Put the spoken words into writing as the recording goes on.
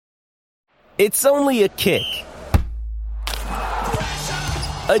It's only a kick,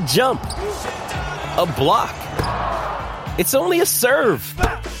 a jump, a block. It's only a serve.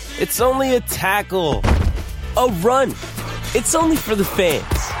 It's only a tackle, a run. It's only for the fans.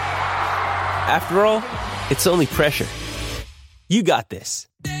 After all, it's only pressure. You got this.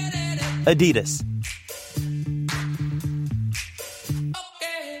 Adidas.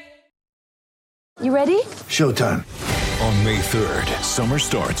 You ready? Showtime. On May 3rd, summer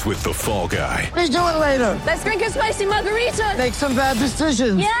starts with The Fall Guy. Let's do it later. Let's drink a spicy margarita. Make some bad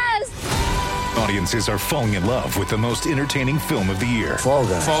decisions. Yes. Audiences are falling in love with the most entertaining film of the year. Fall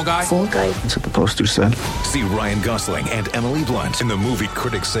Guy. Fall Guy? Fall guy. That's what the poster said. See Ryan Gosling and Emily Blunt in the movie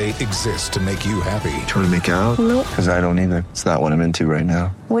critics say exists to make you happy. Trying to make it out? Nope. Because I don't either. It's not what I'm into right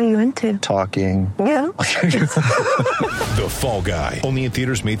now. What are you into? Talking. Yeah. The Fall Guy. Only in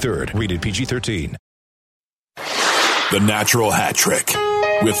theaters May 3rd. Rated PG-13. The Natural Hat Trick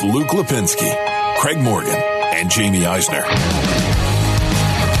with Luke Lipinski, Craig Morgan, and Jamie Eisner.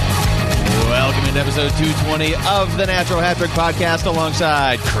 Welcome into episode 220 of the Natural Hat Trick podcast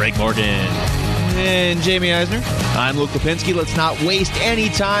alongside Craig Morgan and Jamie Eisner. I'm Luke Lipinski. Let's not waste any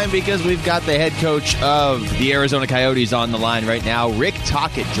time because we've got the head coach of the Arizona Coyotes on the line right now. Rick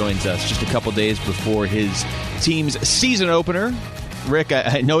Tocchet joins us just a couple days before his team's season opener. Rick,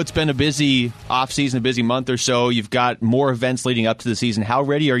 I know it's been a busy offseason, a busy month or so. You've got more events leading up to the season. How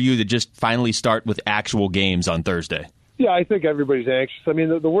ready are you to just finally start with actual games on Thursday? Yeah, I think everybody's anxious. I mean,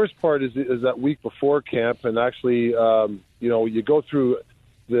 the worst part is that week before camp, and actually, you go through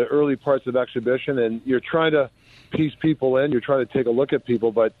the early parts of exhibition, and you're trying to piece people in. You're trying to take a look at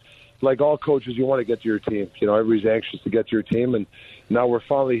people, but like all coaches, you want to get to your team. You know, everybody's anxious to get to your team, and now we're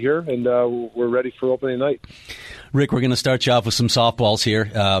finally here, and we're ready for opening night. Rick, we're going to start you off with some softballs here.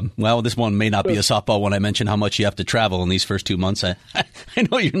 This one may not be a softball when I mention how much you have to travel in these first 2 months. I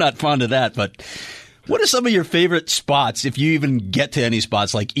know you're not fond of that, but what are some of your favorite spots, if you even get to any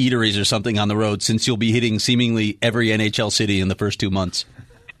spots, like eateries or something on the road, since you'll be hitting seemingly every NHL city in the first 2 months?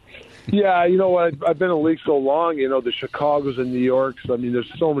 Yeah, you know what? I've been in the league so long, the Chicagos and New Yorks. I mean, there's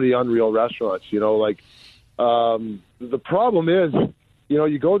so many unreal restaurants, the problem is,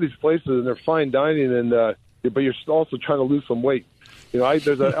 you go to these places and they're fine dining, and but you're also trying to lose some weight.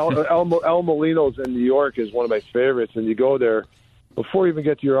 There's El Molino's in New York is one of my favorites, and you go there, before you even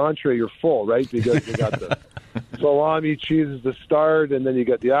get to your entree, you're full, right? Because you got the salami cheese to start, and then you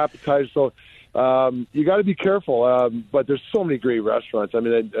got the appetizer. So you got to be careful. But there's so many great restaurants. I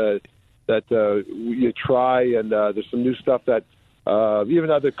mean, that you try, and there's some new stuff that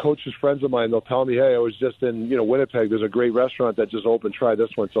even other coaches, friends of mine, they'll tell me, hey, I was just in Winnipeg. There's a great restaurant that just opened. Try this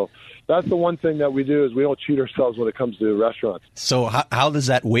one. So that's the one thing that we do is we don't cheat ourselves when it comes to restaurants. So how does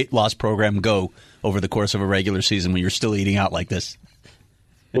that weight loss program go over the course of a regular season when you're still eating out like this?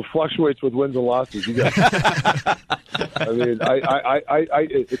 It fluctuates with wins and losses. You got. I mean,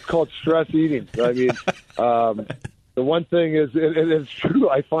 it's called stress eating. I mean, the one thing is, and it's true.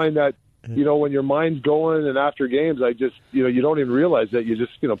 I find that when your mind's going and after games, I just you don't even realize that you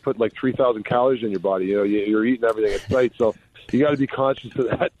just put like 3,000 calories in your body. You're eating everything at sight, so you got to be conscious of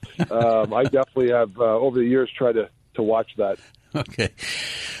that. I definitely have over the years tried to watch that. Okay.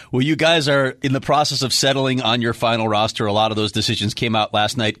 Well, you guys are in the process of settling on your final roster. A lot of those decisions came out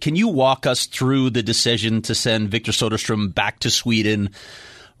last night. Can you walk us through the decision to send Victor Soderstrom back to Sweden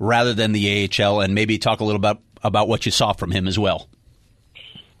rather than the AHL, and maybe talk a little bit about what you saw from him as well?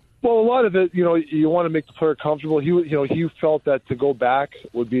 Well, a lot of it, you want to make the player comfortable. He felt that to go back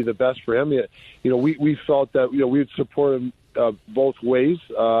would be the best for him. We felt that we would support him both ways.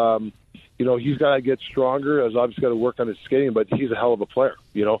 He's got to get stronger. He's obviously got to work on his skating, but he's a hell of a player.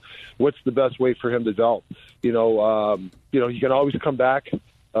 What's the best way for him to develop? He can always come back. We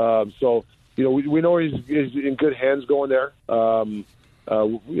know he's in good hands going there.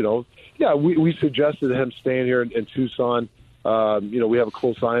 We suggested him staying here in Tucson. We have a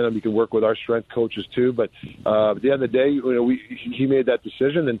close eye on him. He can work with our strength coaches too. But at the end of the day, he made that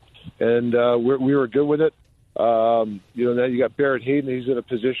decision, and we were good with it. Now you got Barrett Hayton. He's in a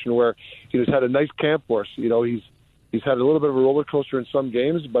position where he's had a nice camp for us. He's had a little bit of a roller coaster in some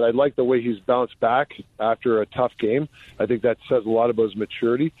games, but I like the way he's bounced back after a tough game. I think that says a lot about his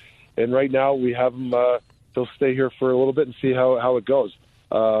maturity. And right now we have him. He'll stay here for a little bit and see how it goes.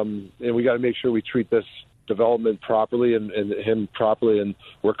 And we got to make sure we treat this development properly and him properly, and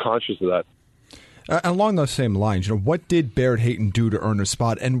we're conscious of that. Along those same lines, what did Barrett Hayton do to earn a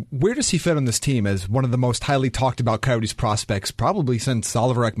spot, and where does he fit on this team as one of the most highly talked about Coyotes prospects probably since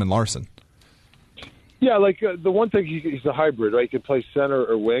Oliver Ekman-Larsson? Yeah, the one thing, he's a hybrid, right? He can play center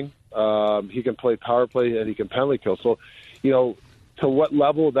or wing. He can play power play, and he can penalty kill. So, to what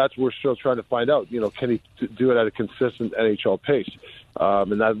level, that's we're still trying to find out. Can he do it at a consistent NHL pace?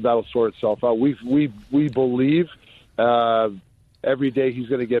 And that'll sort itself out. We believe every day he's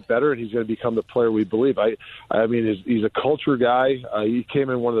going to get better and he's going to become the player we believe. I mean, he's a culture guy. He came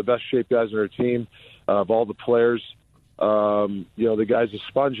in one of the best shaped guys on our team of all the players. The guy's a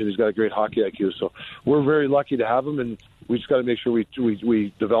sponge and he's got a great hockey IQ. So we're very lucky to have him, and we just got to make sure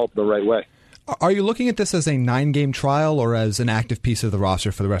we develop the right way. Are you looking at this as a 9-game trial or as an active piece of the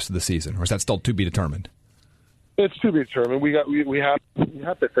roster for the rest of the season, or is that still to be determined? It's to be determined. We have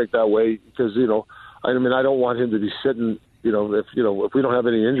to think that way because I don't want him to be sitting. If we don't have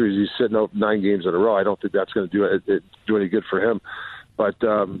any injuries, he's sitting out 9 games in a row. I don't think that's going to do any good for him. But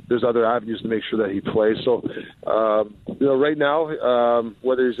there's other avenues to make sure that he plays. So right now,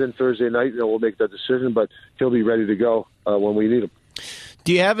 whether he's in Thursday night, we'll make that decision. But he'll be ready to go when we need him.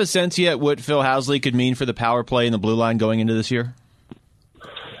 Do you have a sense yet what Phil Housley could mean for the power play and the blue line going into this year?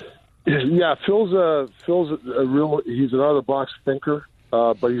 Yeah, Phil's a real. He's an out of the box thinker,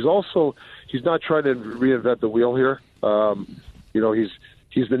 but he's not trying to reinvent the wheel here.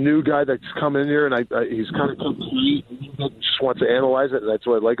 He's the new guy that's come in here, and he's kind of complete. He just wants to analyze it, and that's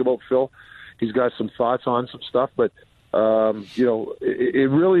what I like about Phil. He's got some thoughts on some stuff, but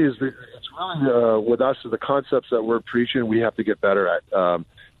it really is. It's really with us the concepts that we're preaching. We have to get better at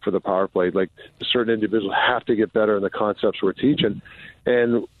for the power play. Like certain individuals have to get better in the concepts we're teaching,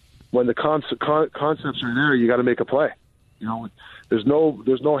 and when the concepts are there, you got to make a play. There's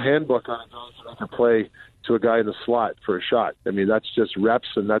no handbook on a guy to make a play to a guy in the slot for a shot. I mean, that's just reps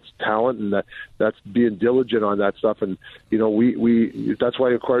and that's talent and that's being diligent on that stuff. And we that's why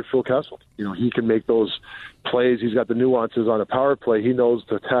I acquired Phil Kessel. He can make those plays. He's got the nuances on a power play. He knows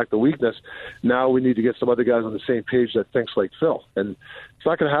to attack the weakness. Now we need to get some other guys on the same page that thinks like Phil. And it's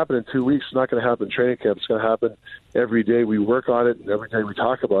not going to happen in 2 weeks. It's not going to happen in training camp. It's going to happen every day we work on it and every day we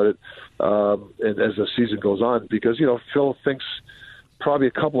talk about it. And as the season goes on, because Phil thinks probably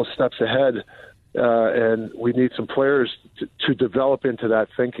a couple of steps ahead. And we need some players to develop into that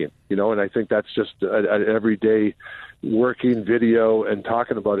thinking, and I think that's just an everyday working video and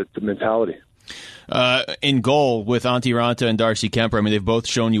talking about it, the mentality. In goal with Antti Raanta and Darcy Kemper, I mean, they've both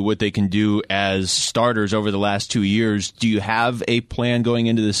shown you what they can do as starters over the last 2 years. Do you have a plan going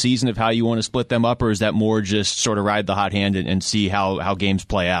into the season of how you want to split them up, or is that more just sort of ride the hot hand and see how games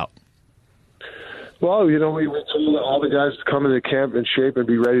play out? Well, we told all the guys to come into camp in shape and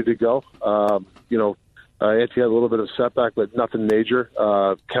be ready to go. Antti had a little bit of setback, but nothing major.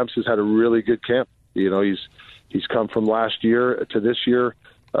 Kemps has had a really good camp. He's come from last year to this year,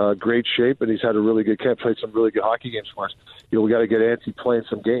 great shape, and he's had a really good camp. Played some really good hockey games for us. We got to get Antti playing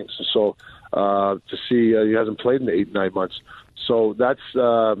some games. So to see he hasn't played in 8-9 months. So that's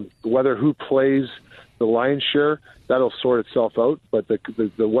whether who plays the lion's share, that'll sort itself out. But the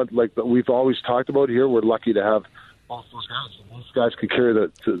what like we've always talked about here, we're lucky to have both those guys. Those guys could carry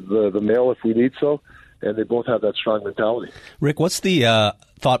the mail if we need so, and they both have that strong mentality. Rick, what's the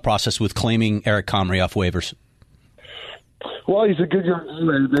thought process with claiming Eric Comrie off waivers? Well, he's a good young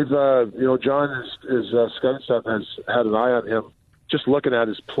man. They've John, his scouting staff has had an eye on him, just looking at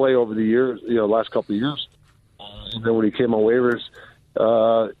his play over the years, last couple of years, and then when he came on waivers.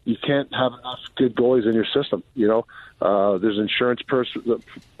 You can't have enough good goalies in your system. There's insurance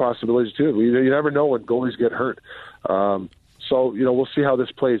possibilities too. You never know when goalies get hurt. So we'll see how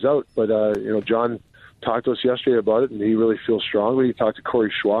this plays out. But John talked to us yesterday about it, and he really feels strongly. He talked to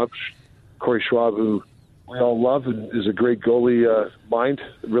Corey Schwab, who we all love and is a great goalie mind.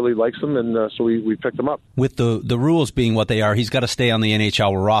 Really likes him, and so we picked him up. With the rules being what they are, he's got to stay on the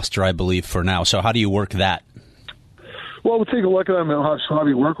NHL roster, I believe, for now. So how do you work that? Well, we'll take a look at him and have Schwab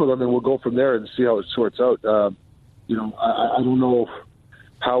work with him, and we'll go from there and see how it sorts out. I don't know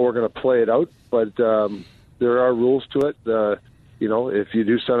how we're going to play it out, but there are rules to it. If you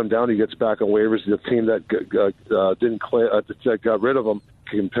do send him down, he gets back on waivers. The team that that got rid of him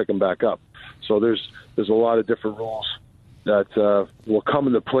can pick him back up. So there's a lot of different rules that will come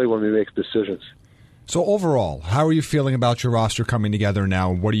into play when we make decisions. So overall, how are you feeling about your roster coming together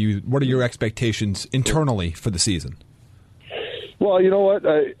now? What are your expectations internally for the season? Well, you know what?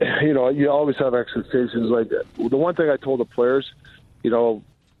 You always have expectations. Like the one thing I told the players, you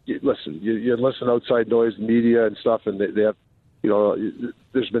listen outside noise, media and stuff, and they have,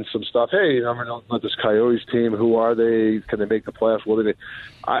 there's been some stuff. Hey, I'm not this Coyotes team. Who are they? Can they make the playoffs? What do they?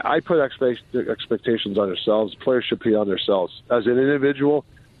 I put expectations on themselves. Players should be on themselves. As an individual,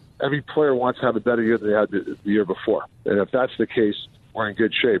 every player wants to have a better year than they had the year before, and if that's the case, we're in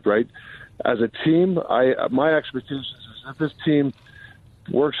good shape, right? As a team, my expectations is that this team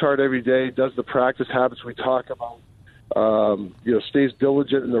works hard every day, does the practice habits we talk about, stays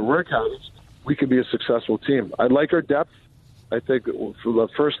diligent in the work habits, we can be a successful team. I like our depth. I think from the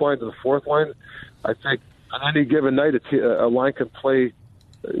first line to the fourth line, I think on any given night a line can play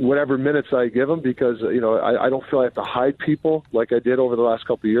whatever minutes I give them because, I don't feel I have to hide people like I did over the last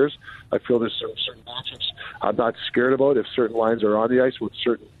couple of years. I feel there's certain matchups I'm not scared about if certain lines are on the ice with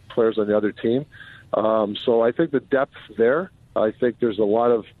certain players on the other team. So I think the depth there, I think there's a lot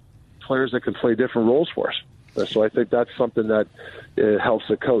of players that can play different roles for us. So I think that's something that helps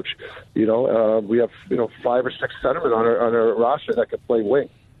the coach. We have 5 or 6 centermen on our roster that can play wing.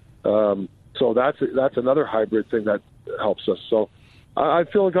 So that's another hybrid thing that helps us. So I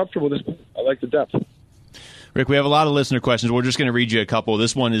feel comfortable with this. I like the depth. Rick, we have a lot of listener questions. We're just going to read you a couple.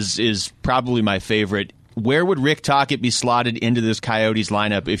 This one is probably my favorite. Where would Rick Tocchet be slotted into this Coyotes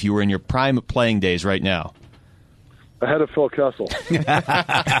lineup if you were in your prime playing days right now? Ahead of Phil Kessel.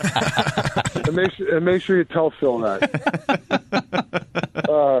 and make sure you tell Phil that.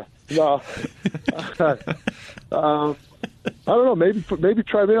 No. I don't know. Maybe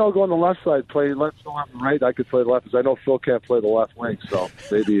try. Maybe I'll go on the left side, play left, the left, and right. I could play the left because I know Phil can't play the left wing, so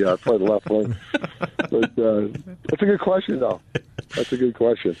maybe play the left wing. But that's a good question, though. That's a good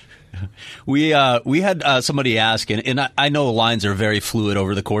question. We had somebody ask, and I know lines are very fluid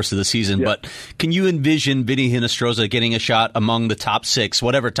over the course of the season, but can you envision Vinny Hinostroza getting a shot among the top 6,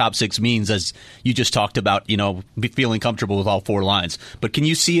 whatever top 6 means, as you just talked about, feeling comfortable with all 4 lines? But can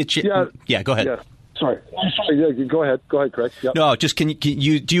you see a yeah, go ahead. Yeah. Sorry. Yeah, go ahead. Go ahead, Craig. Yep. No, just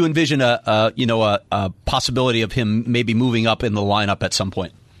do you envision a possibility of him maybe moving up in the lineup at some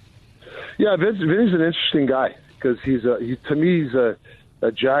point? Yeah, Vinny's an interesting guy because he's a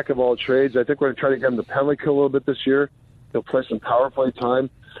jack of all trades. I think we're going to try to get him the penalty kill a little bit this year. He'll play some power play time.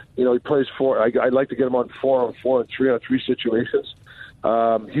 He plays 4. I'd like to get him on 4-on-4 and 3-on-3 situations.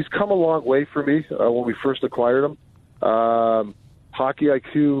 He's come a long way for me when we first acquired him. Hockey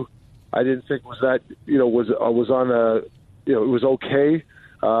IQ, I didn't think was that, was on a, it was okay.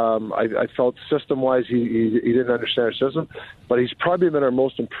 I felt system-wise he didn't understand our system, but he's probably been our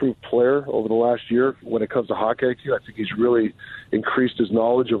most improved player over the last year when it comes to hockey IQ. I think he's really increased his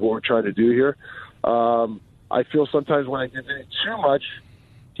knowledge of what we're trying to do here. I feel sometimes when I give him too much,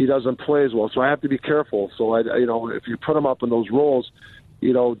 he doesn't play as well, so I have to be careful. So if you put him up in those roles,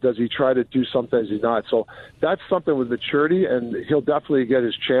 does he try to do something? Does he not? So that's something with maturity, and he'll definitely get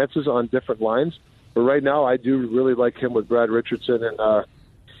his chances on different lines. But right now, I do really like him with Brad Richardson and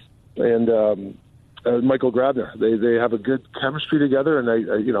Michael Grabner. They have a good chemistry together, and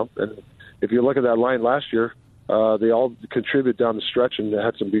and if you look at that line last year, they all contribute down the stretch and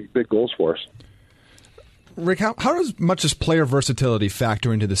had some big goals for us. Rick, how much does player versatility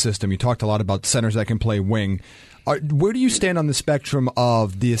factor into the system? You talked a lot about centers that can play wing. Where do you stand on the spectrum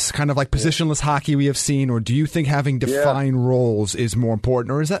of this kind of like positionless hockey we have seen, or do you think having defined roles is more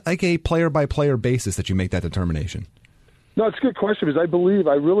important, or is that like a player-by-player basis that you make that determination? No, it's a good question because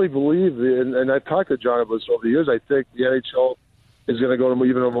I really believe, and I've talked to John about this over the years, I think the NHL is going to go to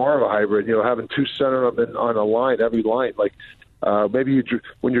even more of a hybrid, having 2 centermen on a line, every line. Like maybe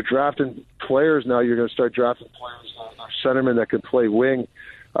when you're drafting players now, you're going to start drafting players, centermen that can play wing.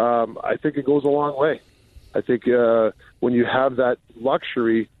 I think it goes a long way. I think when you have that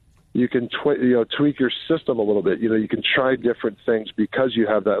luxury, you can tweak your system a little bit. You can try different things because you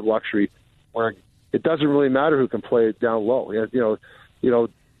have that luxury where it doesn't really matter who can play it down low. When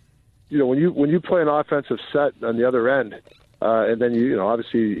you play an offensive set on the other end, and then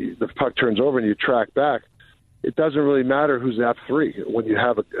obviously the puck turns over and you track back, it doesn't really matter who's F3 when you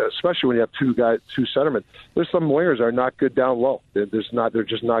have, especially when you have 2 centermen. There's some wingers that are not good down low. They're just not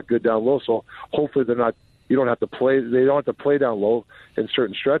good down low. So hopefully they're not. You don't have to play. They don't have to play down low in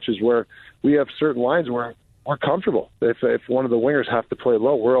certain stretches where we have certain lines where we're comfortable. If one of the wingers have to play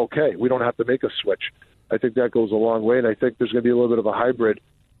low, we're okay. We don't have to make a switch. I think that goes a long way, and I think there's going to be a little bit of a hybrid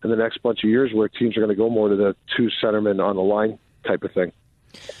in the next bunch of years where teams are going to go more to the 2 centermen on the line type of thing.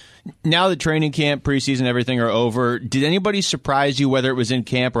 Now that training camp, preseason, everything are over, did anybody surprise you, whether it was in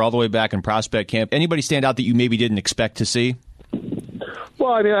camp or all the way back in prospect camp? Anybody stand out that you maybe didn't expect to see?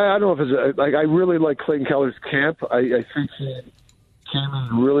 Well, I don't know if it's like I really like Clayton Keller's camp. I think he came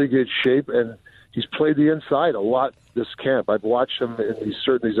in really good shape, and he's played the inside a lot this camp. I've watched him in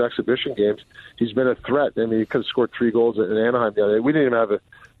these exhibition games. He's been a threat. I mean, he could have scored 3 goals in Anaheim the other day. We didn't even have to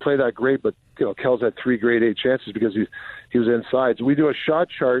play that great, but Kel's had 3 grade A chances because he was inside. So we do a shot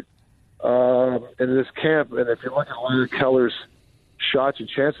chart in this camp, and if you look at Larry Keller's shots and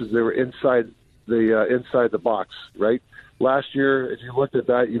chances, they were inside the box, right? Last year, if you looked at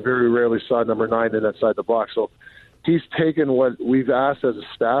that, you very rarely saw number 9 inside the box. So he's taken what we've asked as a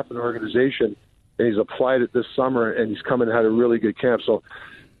staff and organization and he's applied it this summer, and he's come and had a really good camp. So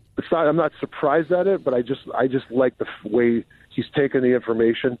I'm not surprised at it, but I just like the way he's taken the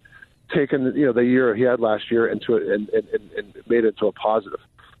information, taken the year he had last year and made it into a positive.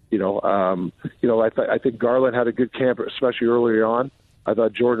 I think Garland had a good camp, especially earlier on. I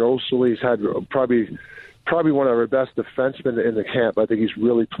thought Jordan Osterley's had probably one of our best defensemen in the camp. I think he's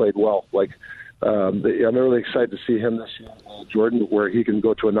really played well. I'm really excited to see him this year, Jordan, where he can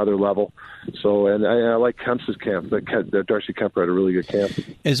go to another level. So, and I like Kemp's camp. Darcy Kemper had a really good camp.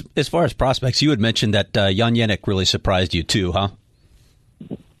 As far as prospects, you had mentioned that Jan Jenik really surprised you too, huh?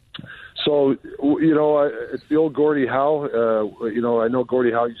 So, it's the old Gordie Howe. I know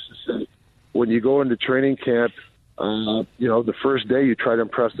Gordie Howe used to say, when you go into training camp, the first day you try to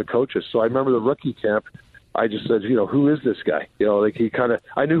impress the coaches. So I remember the rookie camp, I just said, who is this guy?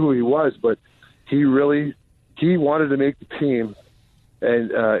 I knew who he was, but he wanted to make the team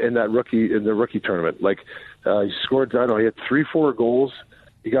and in the rookie tournament. He scored, he had 3-4 goals.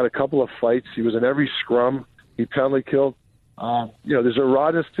 He got a couple of fights. He was in every scrum. He penalty killed. There's a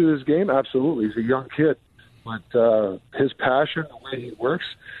rawness to his game. Absolutely. He's a young kid. But his passion, the way he works,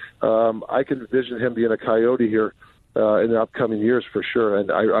 I can envision him being a Coyote here in the upcoming years for sure. And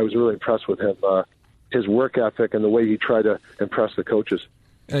I was really impressed with him, his work ethic and the way he tried to impress the coaches.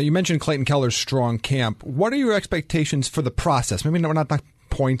 You mentioned Clayton Keller's strong camp. What are your expectations for the process? Maybe not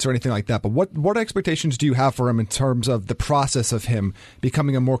points or anything like that, but what expectations do you have for him in terms of the process of him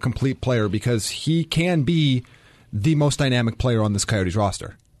becoming a more complete player? Because he can be the most dynamic player on this Coyotes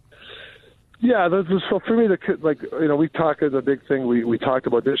roster. Yeah, so for me, we talked the big thing we talked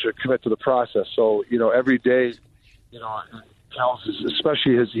about this year, commit to the process. So, every day,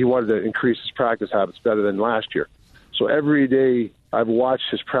 especially he wanted to increase his practice habits better than last year. So every day I've watched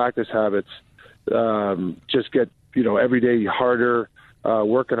his practice habits just get, every day harder,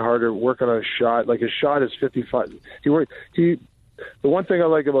 working on his shot. Like his shot is 55. The one thing I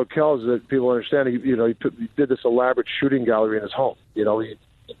like about Kel is that people understand he did this elaborate shooting gallery in his home. He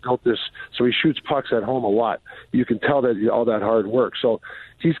built this, so he shoots pucks at home a lot. You can tell that all that hard work. So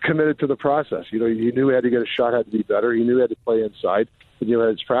he's committed to the process. He knew he had to get a shot, had to be better. He knew he had to play inside. He knew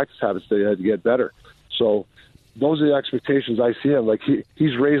his practice habits that he had to get better. So those are the expectations I see him.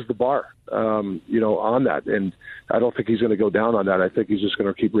 He's raised the bar, on that, and I don't think he's going to go down on that. I think he's just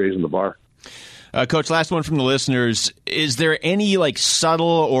going to keep raising the bar. Coach, last one from the listeners. Is there any subtle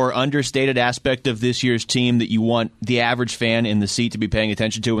or understated aspect of this year's team that you want the average fan in the seat to be paying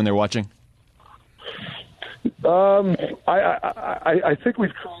attention to when they're watching? I think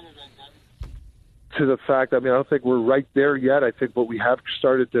we've come to the fact. I don't think we're right there yet. I think, but we have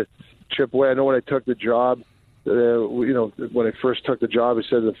started to chip away. I know when I took the job, when I first took the job, I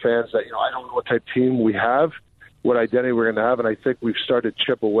said to the fans that I don't know what type of team we have, what identity we're going to have, and I think we've started to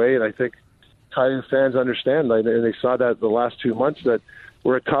chip away. And I think Coyote fans understand, and they saw that the last 2 months, that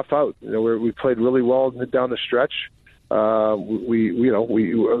we're a tough out. We played really well down the stretch. I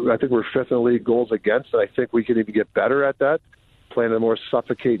think we're fifth in the league goals against, and I think we can even get better at that, playing a more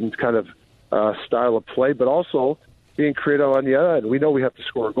suffocating kind of style of play, but also being creative on the other end. We know we have to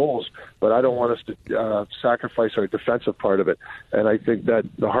score goals, but I don't want us to sacrifice our defensive part of it. And I think that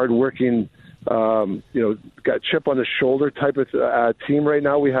the hardworking, got chip on the shoulder type of team right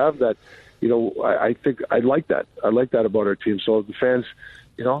now we have that. I think I like that. I like that about our team. So the fans,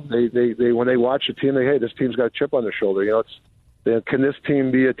 they when they watch a team, hey, this team's got a chip on their shoulder. Can this team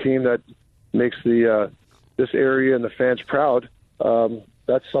be a team that makes this area and the fans proud?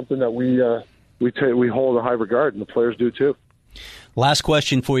 That's something that we hold in high regard, and the players do too. Last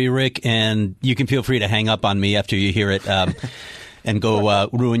question for you, Rick, and you can feel free to hang up on me after you hear it. And go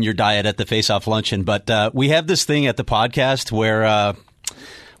ruin your diet at the Face-Off Luncheon. But we have this thing at the podcast where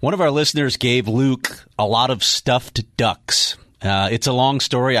one of our listeners gave Luke a lot of stuffed ducks. It's a long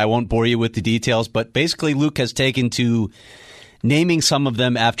story. I won't bore you with the details, but basically Luke has taken to naming some of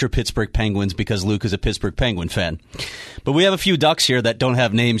them after Pittsburgh Penguins because Luke is a Pittsburgh Penguin fan. But we have a few ducks here that don't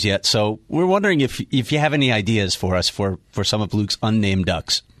have names yet, so we're wondering if you have any ideas for us for some of Luke's unnamed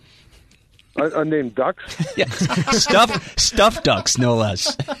ducks. Unnamed ducks? Yes. Stuffed ducks, no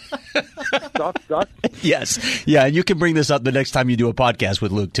less. Stuffed ducks? Yes. Yeah, and you can bring this up the next time you do a podcast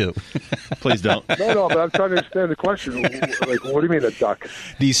with Luke, too. Please don't. No, but I'm trying to understand the question. What do you mean a duck?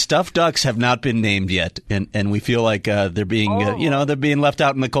 These stuffed ducks have not been named yet, and we feel like they're being, they're being left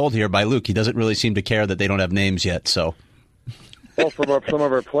out in the cold here by Luke. He doesn't really seem to care that they don't have names yet, so... Oh, from some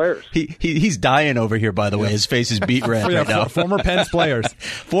of our players. He's dying over here, by the way. His face is beet red right now. Former Pens players.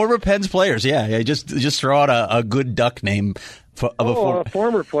 Former Pens players, yeah. Just throw out a good duck name. A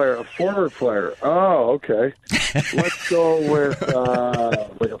former player. Oh, okay. Let's go with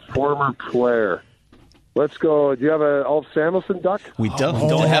a former player. Let's go. Do you have a Ulf Samuelsson duck? We don't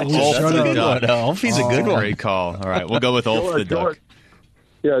have Ulf the duck. Ulfie's a good one. Great call. All right, we'll go with Ulf the duck.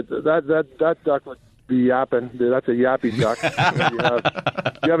 Yeah, that duck would be yapping. That's a yappy duck.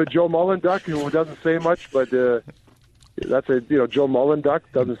 you have a Joe Mullen duck who doesn't say much, but that's a Joe Mullen duck,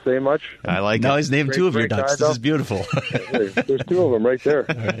 doesn't say much. I like now it. he's named two of your ducks. This is beautiful. There's two of them right there.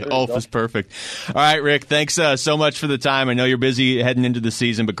 Ulf is perfect. All right, Rick, thanks so much for the time. I know you're busy heading into the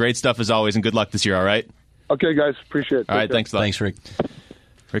season, but great stuff as always, and good luck this year, all right? Okay, guys. Appreciate it. All right, thanks a lot. Thanks, Rick.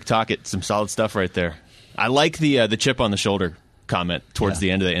 Rick Tocchet, some solid stuff right there. I like the chip on the shoulder comment towards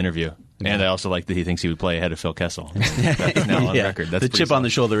the end of the interview. And I also like that he thinks he would play ahead of Phil Kessel. That's now on record. That's the chip solid. on the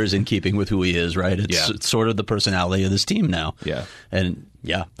shoulder is in keeping with who he is, right? It's sort of the personality of this team now. Yeah. And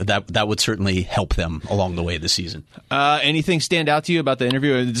that would certainly help them along the way this season. Anything stand out to you about the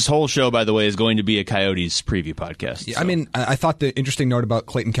interview? This whole show, by the way, is going to be a Coyotes preview podcast. Yeah, so. I mean, I thought the interesting note about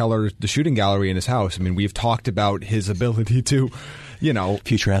Clayton Keller, the shooting gallery in his house, I mean, we've talked about his ability to,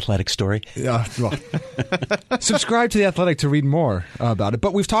 future Athletic story. Yeah. Well, subscribe to The Athletic to read more about it.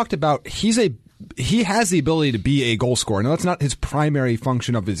 But we've talked about he has the ability to be a goal scorer. Now, that's not his primary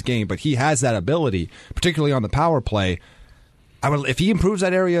function of his game, but he has that ability, particularly on the power play. If he improves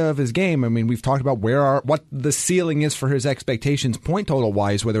that area of his game, I mean, we've talked about what the ceiling is for his expectations point total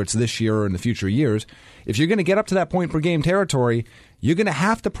wise, whether it's this year or in the future years. If you're going to get up to that point per game territory, you're going to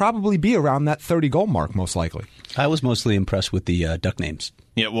have to probably be around that 30 goal mark, most likely. I was mostly impressed with the duck names.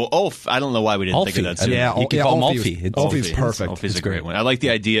 Yeah, well, Ulf, I don't know why we didn't think of that sooner. You can call him Ulfie. Ulfie's perfect. Ulfie's a great one. I like the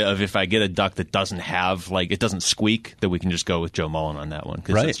idea of if I get a duck that doesn't have, it doesn't squeak, that we can just go with Joe Mullen on that one.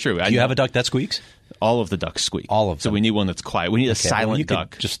 Right. That's true. Do you have a duck that squeaks? All of the ducks squeak. All of them. So we need one that's quiet. We need a silent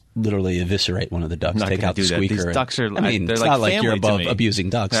duck. Just literally eviscerate one of the ducks. Take out the squeaker. These ducks are. I mean, they're it's like not like you're above me. abusing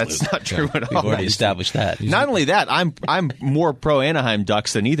ducks. That's Luke. not true at all. We've already established that. Not only that, I'm more pro Anaheim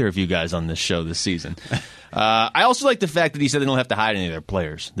Ducks than either of you guys on this show this season. I also like the fact that he said they don't have to hide any of their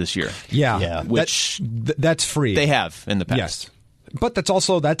players this year. Yeah. Which that's free. They have in the past. Yes. But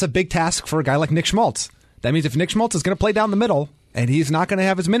that's a big task for a guy like Nick Schmaltz. That means if Nick Schmaltz is going to play down the middle and he's not going to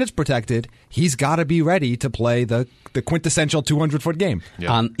have his minutes protected, he's got to be ready to play the quintessential 200-foot game.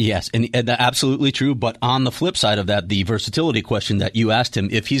 Yeah. Yes, and absolutely true. But on the flip side of that, the versatility question that you asked him,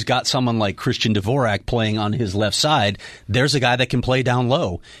 if he's got someone like Christian Dvorak playing on his left side, there's a guy that can play down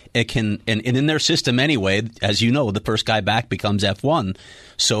low. It can, and in their system anyway, as you know, the first guy back becomes F1.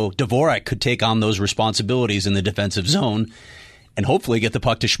 So Dvorak could take on those responsibilities in the defensive zone and hopefully get the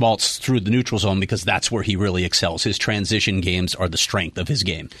puck to Schmaltz through the neutral zone, because that's where he really excels. His transition games are the strength of his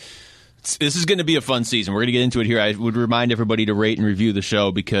game. This is going to be a fun season. We're going to get into it here. I would remind everybody to rate and review the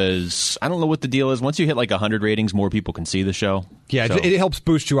show, because I don't know what the deal is. Once you hit 100 ratings, more people can see the show. Yeah, so it helps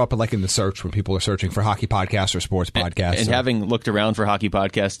boost you up in the search when people are searching for hockey podcasts or sports podcasts. And having looked around for hockey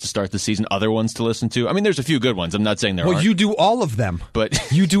podcasts to start the season, other ones to listen to. I mean, there's a few good ones. I'm not saying there aren't. Well, you do all of them.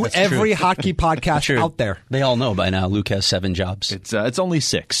 But you do every hockey podcast out there. They all know by now Luke has 7 jobs. It's only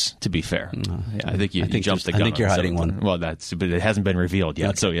 6, to be fair. I think you jumped the gun. I think you're hiding one. Well, but it hasn't been revealed yet.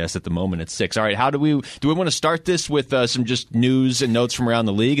 Okay. So yes, at the moment it's 6. All right, do we want to start this with some just news and notes from around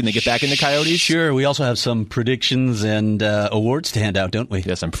the league and then get back into Coyotes? Sure. We also have some predictions and awards to hand out, don't we?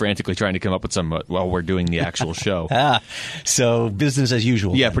 Yes, I'm frantically trying to come up with some while we're doing the actual show. So business as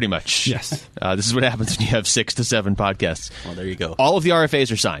usual. Yeah, then. Pretty much. Yes. This is what happens when you have 6 to 7 podcasts. Well, there you go. All of the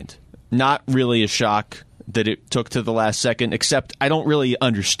RFAs are signed. Not really a shock that it took to the last second, except I don't really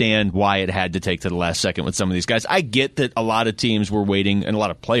understand why it had to take to the last second with some of these guys. I get that a lot of teams were waiting, and a lot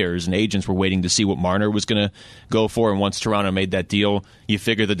of players and agents were waiting to see what Marner was going to go for, and once Toronto made that deal, you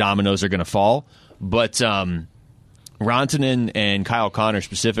figure the dominoes are going to fall. But Rantanen and Kyle Connor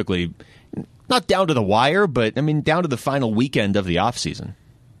specifically, not down to the wire, but I mean down to the final weekend of the offseason.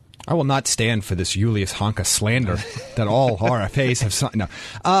 I will not stand for this Julius Honka slander that all RFAs have signed. No.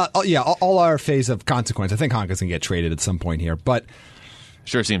 All RFAs of consequence. I think Honka's going to get traded at some point here, but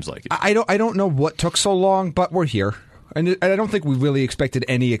sure seems like it. I don't know what took so long, but we're here, and I don't think we really expected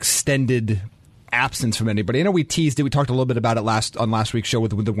any extended absence from anybody. I know we teased it. We talked a little bit about it on last week's show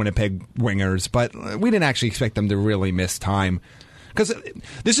with the Winnipeg Wingers, but we didn't actually expect them to really miss time. Because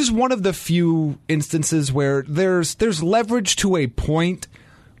this is one of the few instances where there's leverage to a point,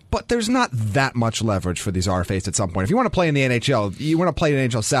 but there's not that much leverage for these RFAs at some point. If you want to play in the NHL, you want to play an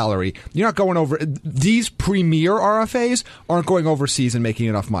NHL salary, you're not going over... These premier RFAs aren't going overseas and making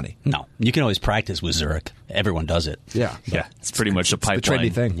enough money. No. You can always practice with Zurich. Everyone does it. Yeah. Yeah. It's pretty much a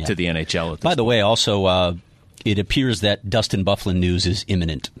pipeline thing. to the NHL. By the way, also... it appears that Dustin Byfuglien news is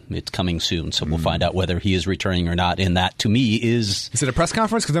imminent. It's coming soon, so we'll find out whether he is returning or not. And that, to me, is... Is it a press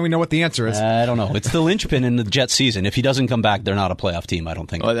conference? Because then we know what the answer is. I don't know. It's the linchpin in the Jets season. If he doesn't come back, they're not a playoff team, I don't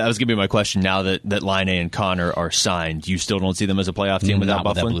think. Well, that was going to be my question. Now that Line and Connor are signed, you still don't see them as a playoff team without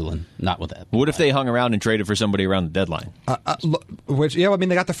Byfuglien? Not with that. What if they hung around and traded for somebody around the deadline?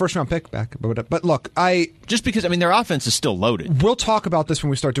 They got the first-round pick back. But look, Just because, their offense is still loaded. We'll talk about this when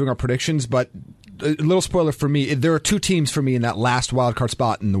we start doing our predictions, but a little spoiler for me, there are two teams for me in that last wild card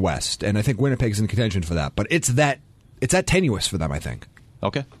spot in the West, and I think Winnipeg's in contention for that. But it's that tenuous for them, I think.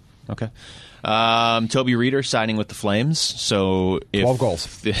 Okay. Toby Reeder signing with the Flames. So 12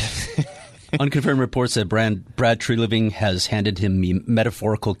 goals. Unconfirmed reports that Brad Treliving has handed him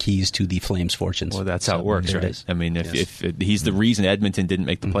metaphorical keys to the Flames' fortunes. Well, that's how it works, right? Yes. If he's the reason Edmonton didn't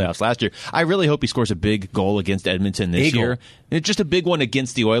make the playoffs last year, I really hope he scores a big goal against Edmonton this year. It's just a big one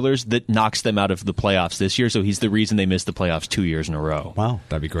against the Oilers that knocks them out of the playoffs this year, so he's the reason they missed the playoffs 2 years in a row. Wow.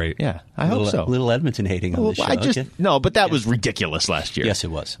 That'd be great. Yeah, I hope so. Little Edmonton hating on this show. No, but that was ridiculous last year. Yes,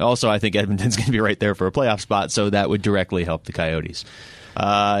 it was. Also, I think Edmonton's going to be right there for a playoff spot, so that would directly help the Coyotes.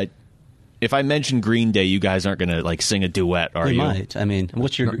 If I mention Green Day, you guys aren't going to sing a duet, are you? Might.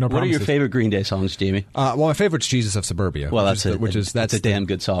 What are your favorite Green Day songs, Jamie? Well, my favorite's "Jesus of Suburbia." Well, that's a damn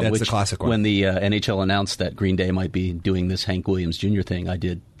good song. That's the classic one. When the NHL announced that Green Day might be doing this Hank Williams Jr. thing, I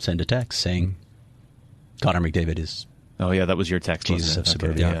did send a text saying Connor McDavid is. Oh yeah, that was your text. Jesus of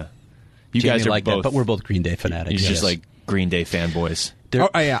Suburbia. Okay, yeah. You Jamie guys are like both, that, but we're both Green Day fanatics. You're just like Green Day fanboys.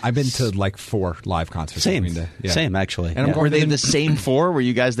 I've been to 4 live concerts. Same, of Green Day. Yeah. Same actually. And were they the same 4? Were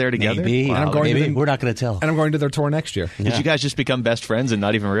you guys there together? Maybe. Wow. And maybe. We're not going to tell. And I'm going to their tour next year. Did you guys just become best friends and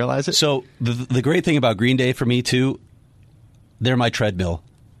not even realize it? So the great thing about Green Day for me too, they're my treadmill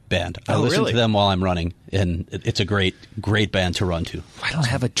band. I listen to them while I'm running, and it's a great band to run to. I don't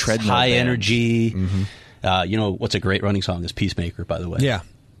have a treadmill. High band. energy. Mm-hmm. What's a great running song is Peacemaker, by the way. Yeah.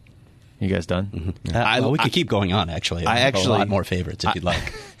 You guys done? Mm-hmm. We could keep going on, actually. I have a lot more favorites if you'd like.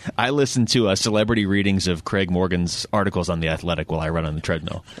 I listen to celebrity readings of Craig Morgan's articles on The Athletic while I run on the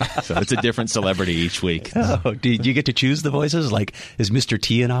treadmill. So it's a different celebrity each week. Oh, do you get to choose the voices? Like, is Mr.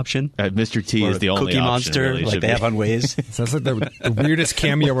 T an option? Mr. T is the only Cookie option. Monster, really, like they have on Waze? Sounds like the weirdest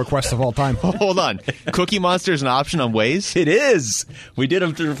cameo request of all time. Hold on. Cookie Monster is an option on Waze? It is. We did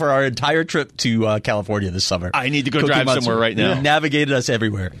them for our entire trip to California this summer. I need to go drive somewhere right now. Navigated us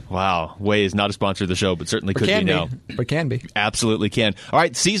everywhere. Wow. Waze, not a sponsor of the show, but certainly could be now. But can be. Absolutely can. All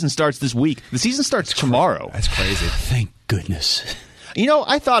right, season starts this week. The season starts tomorrow. That's crazy. Thank goodness.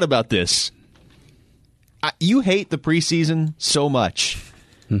 I thought about this. You hate the preseason so much.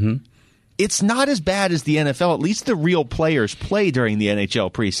 Mm-hmm. It's not as bad as the NFL. At least the real players play during the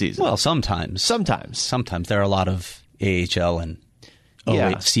NHL preseason. Well, sometimes. Sometimes. There are a lot of AHL and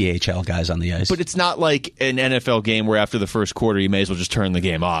CHL guys on the ice. But it's not like an NFL game where after the first quarter you may as well just turn the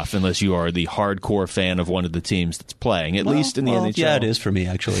game off unless you are the hardcore fan of one of the teams that's playing, at least in the NHL. Yeah, it is for me,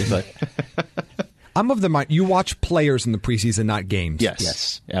 actually. But I'm of the mind you watch players in the preseason, not games.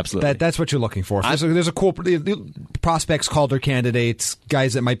 Yes, absolutely. That's what you're looking for. There's a cool prospects, Calder candidates,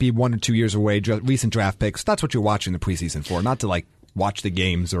 guys that might be 1 or 2 years away, recent draft picks. That's what you're watching the preseason for, not to watch the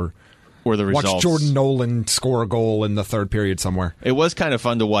games or the results. Watch Jordan Nolan score a goal in the third period somewhere. It was kind of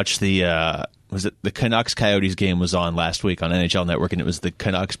fun to watch the Canucks Coyotes game was on last week on NHL Network, and it was the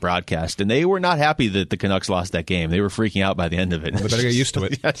Canucks broadcast, and they were not happy that the Canucks lost that game. They were freaking out by the end of it. Well, they better get used to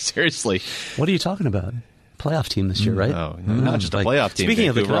it. Yeah, seriously. What are you talking about? Playoff team this year, right? No, not just a playoff team. Speaking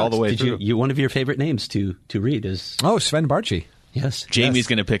of the Canucks, all the way through. One of your favorite names to read is Sven Barchi. Yes, Jamie's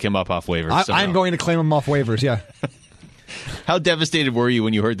going to pick him up off waivers. I'm going to claim him off waivers. Yeah. How devastated were you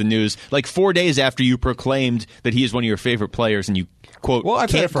when you heard the news? 4 days after you proclaimed that he is one of your favorite players, and you quote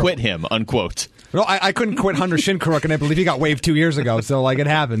can't quit him unquote. Well, I couldn't quit Hunter Shinkaruk, and I believe he got waived 2 years ago. So it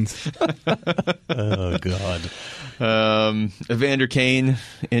happens. Oh God. Evander Kane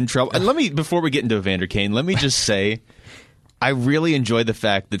in trouble. And before we get into Evander Kane, let me just say, I really enjoy the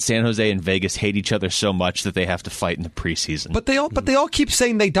fact that San Jose and Vegas hate each other so much that they have to fight in the preseason. But they all keep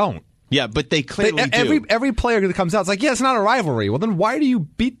saying they don't. Yeah, but they clearly do. Every player that comes out is like, it's not a rivalry. Well, then why do you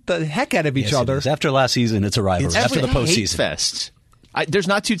beat the heck out of each other? After last season, it's a rivalry. It's after the postseason. Hate fest. There's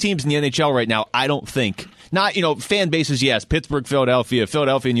not two teams in the NHL right now, I don't think. Not, fan bases, yes. Pittsburgh, Philadelphia,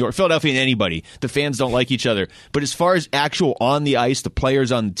 New York, Philadelphia, and anybody. The fans don't like each other. But as far as actual on the ice, the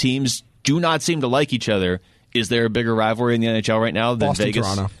players on the teams do not seem to like each other. Is there a bigger rivalry in the NHL right now than Boston, Vegas?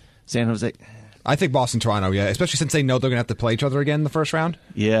 Toronto. San Jose? I think Boston, Toronto, yeah. Especially since they know they're going to have to play each other again in the first round.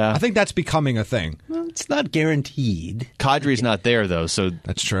 Yeah. I think that's becoming a thing. Well, it's not guaranteed. Kadri's not there, though, so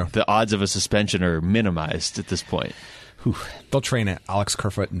that's true. The odds of a suspension are minimized at this point. They'll train Alex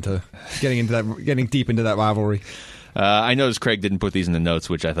Kerfoot into getting deep into that rivalry. I noticed Craig didn't put these in the notes,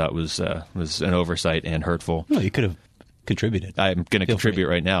 which I thought was an oversight and hurtful. No, you could have contributed. I'm going to contribute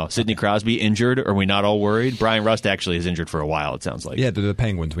right now. Sidney Crosby injured. Are we not all worried? Brian Rust actually is injured for a while, it sounds like. Yeah, they're the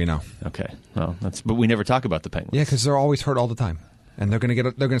Penguins, we know. Okay. Well, but we never talk about the Penguins. Yeah, because they're always hurt all the time. And they're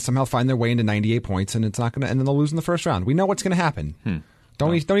going to somehow find their way into 98 points, and it's not going to, and then they'll lose in the first round. We know what's going to happen.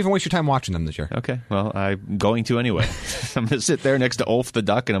 Don't even waste your time watching them this year. Okay, well, I'm going to anyway. I'm going to sit there next to Ulf the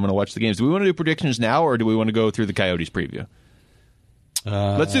Duck, and I'm going to watch the games. Do we want to do predictions now, or do we want to go through the Coyotes preview?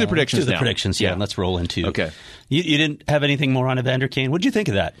 Let's do the predictions now. Yeah, let's roll into. Okay. You didn't have anything more on Evander Kane? What did you think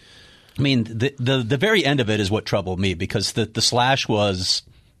of that? I mean, the very end of it is what troubled me, because the slash was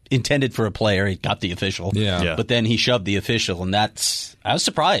intended for a player. He got the official. Yeah. But then he shoved the official, and I was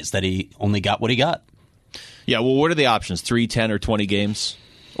surprised that he only got what he got. Yeah, well, what are the options? 3, 10, or 20 games?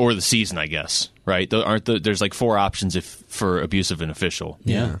 Or the season, I guess, right? There's like 4 options for abuse of an official.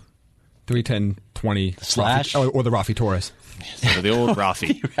 Yeah. 3, 10, 20. Slash. Or the Rafi Torres. So the old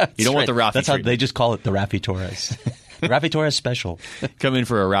Rafi. You don't want the Rafi. That's how they just call it, the Rafi Torres. Rafi Torres special. Come in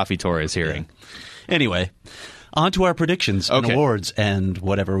for a Rafi Torres hearing. Yeah. Anyway, on to our predictions and awards and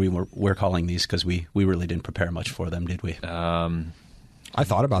whatever we're calling these, because we really didn't prepare much for them, did we? I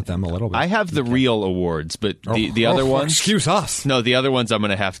thought about them a little bit. I have the real awards, but the other ones. Excuse us. No, the other ones I'm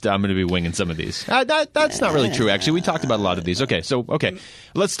going to be winging some of these. That's not really true. Actually, we talked about a lot of these. Okay,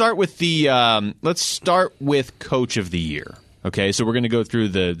 let's start with Coach of the Year. Okay, so we're going to go through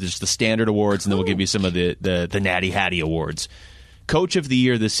the standard awards, and then we'll give you some of the Natty Hattie awards. Coach of the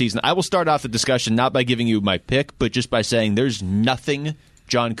Year this season. I will start off the discussion not by giving you my pick, but just by saying there's nothing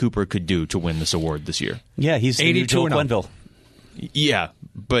John Cooper could do to win this award this year. Yeah, he's 82 in Glenville. Yeah,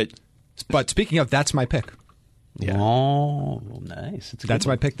 but speaking of, that's my pick. Yeah. Oh, nice. That's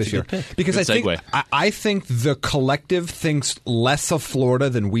my pick this year. Pick. Because I think the collective thinks less of Florida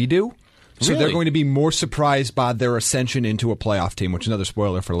than we do. So they're going to be more surprised by their ascension into a playoff team, which is another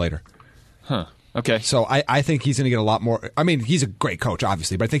spoiler for later. Huh. Okay. So I think he's going to get a lot more. I mean, he's a great coach,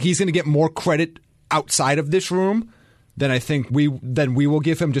 obviously, but I think he's going to get more credit outside of this room than I think we will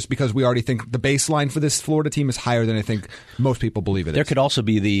give him, just because we already think the baseline for this Florida team is higher than I think most people believe it is. There could also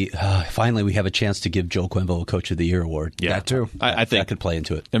be finally we have a chance to give Joe Quenneville a Coach of the Year award. Yeah, that too. I think that could play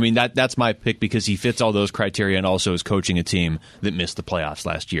into it. I mean, that's my pick, because he fits all those criteria and also is coaching a team that missed the playoffs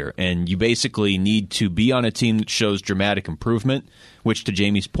last year. And you basically need to be on a team that shows dramatic improvement, which, to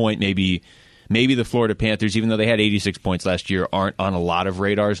Jamie's point, maybe the Florida Panthers, even though they had 86 points last year, aren't on a lot of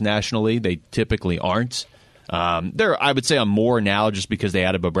radars nationally. They typically aren't. I would say on more now, just because they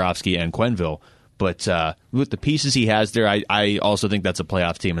added Bobrovsky and Quenneville. But with the pieces he has there, I also think that's a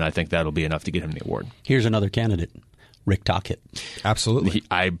playoff team, and I think that'll be enough to get him the award. Here's another candidate, Rick Tocchet. Absolutely.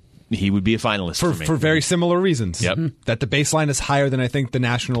 He would be a finalist for me. For very similar reasons. Yep. That the baseline is higher than I think the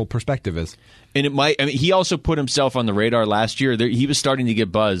national perspective is. And it might. I mean, he also put himself on the radar last year. He was starting to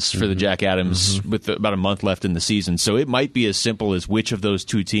get buzz for the Jack Adams with about a month left in the season. So it might be as simple as which of those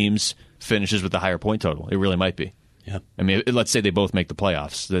two teams finishes with the higher point total. It really might be. Yeah. I mean, let's say they both make the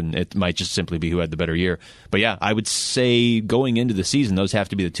playoffs, then it might just simply be who had the better year. But yeah, I would say going into the season, those have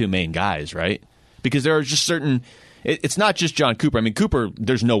to be the two main guys, right? Because there are just certain. It's not just John Cooper. I mean, Cooper,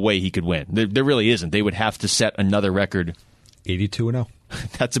 there's no way he could win. There really isn't. They would have to set another record. 82-0.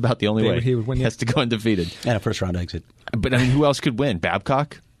 That's about the only way. He would win. He has to go undefeated. And a first-round exit. But I mean, who else could win?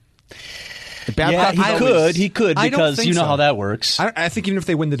 Babcock? Yeah, he could, because you know how that works. I think even if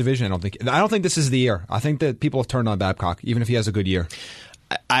they win the division, I don't think this is the year. I think that people have turned on Babcock, even if he has a good year.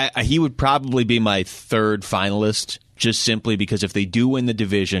 He would probably be my third finalist, just simply because if they do win the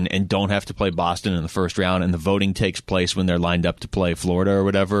division and don't have to play Boston in the first round, and the voting takes place when they're lined up to play Florida or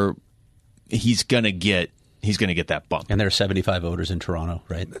whatever, he's gonna get that bump. And there are 75 voters in Toronto,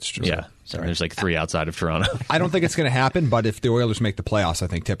 right? That's true. Yeah. Sorry. There's like 3 outside of Toronto. I don't think it's going to happen, but if the Oilers make the playoffs, I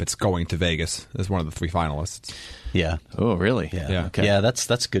think Tippett's going to Vegas as one of the 3 finalists. Yeah. Oh, really? Yeah. Okay. Yeah, that's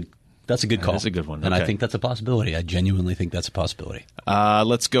good. That's a good call. That's a good one. And okay. I think that's a possibility. I genuinely think that's a possibility.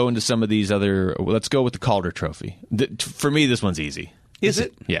 Let's go into some of these other. Let's go with the Calder Trophy. For me, this one's easy. Is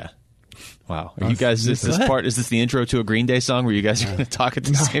it? Yeah. Wow. Are you guys, is this the intro to a Green Day song where you guys are going to talk at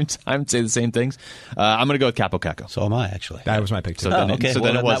the same time, say the same things? I'm going to go with Capo Caco. So am I, actually. That was my pick, too. Then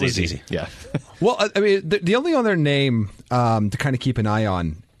it was that easy. Yeah. Well, I mean, the only other name to kind of keep an eye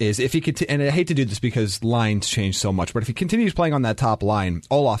on is if he could, and I hate to do this because lines change so much, but if he continues playing on that top line,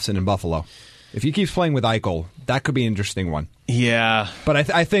 Olofsson in Buffalo, if he keeps playing with Eichel, that could be an interesting one. Yeah. But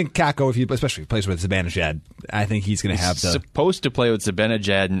I think Kako, especially if he plays with Zibanejad, I think he's going to have supposed to play with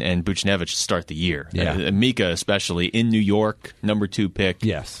Zibanejad and Buchnevich to start the year. Yeah. Mika especially in New York, number 2 pick.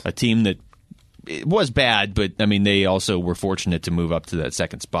 Yes. A team that it was bad, but I mean, they also were fortunate to move up to that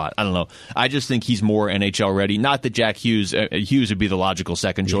second spot. I don't know. I just think he's more NHL ready. Not that Jack Hughes would be the logical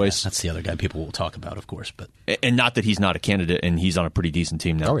second choice. That's the other guy people will talk about, of course, but and not that he's not a candidate, and he's on a pretty decent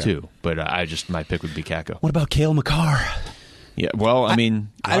team now too. But my pick would be Kakko. What about Cale Makar? Yeah, well, I mean,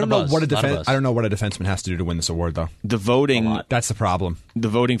 I don't know what a defenseman has to do to win this award, though. The voting, that's the problem. The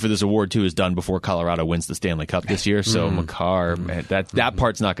voting for this award too is done before Colorado wins the Stanley Cup this year. So Makar, man, that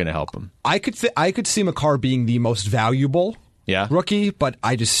part's not going to help him. I could see Makar being the most valuable rookie, but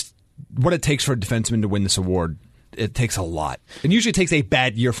what it takes for a defenseman to win this award, it takes a lot. And usually it takes a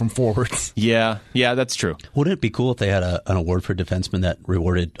bad year from forwards. Yeah, that's true. Wouldn't it be cool if they had an award for defensemen that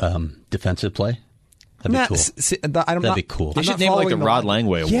rewarded defensive play? That'd be cool. That'd be cool. They should name it like the Rod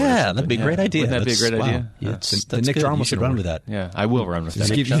Langway Award. Yeah, that'd be a great idea. Wouldn't that be a great idea? Yeah, the Nick Jarmo should run with that. Yeah, I will run with that.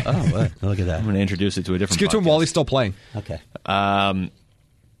 Look at that. I'm going to introduce it to a different. Just give it to him while he's still playing. Okay. How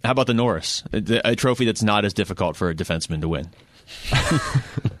about the Norris? A trophy that's not as difficult for a defenseman to win.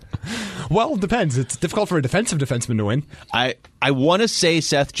 Well, it depends. It's difficult for a defensive defenseman to win. I want to say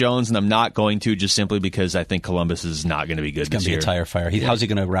Seth Jones, and I'm not going to just simply because I think Columbus is not going to be good this year. It's going to be a tire fire. How's he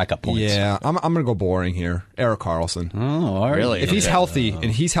going to rack up points? Yeah, I'm going to go boring here. Erik Karlsson. Oh, really? If he's healthy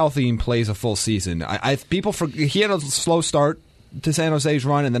and plays a full season, people forget he had a slow start to San Jose's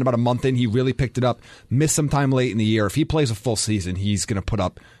run, and then about a month in, he really picked it up. Missed some time late in the year. If he plays a full season, he's going to put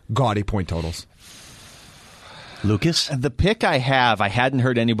up gaudy point totals. Lucas? The pick I hadn't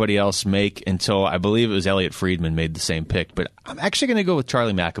heard anybody else make until I believe it was Elliot Friedman made the same pick. But I'm actually going to go with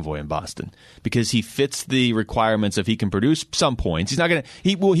Charlie McAvoy in Boston because he fits the requirements of he can produce some points. He's not going to.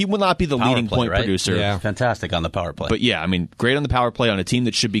 He will not be the leading point producer. Yeah, fantastic on the power play. But yeah, I mean, great on the power play on a team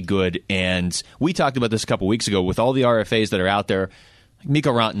that should be good. And we talked about this a couple weeks ago with all the RFAs that are out there.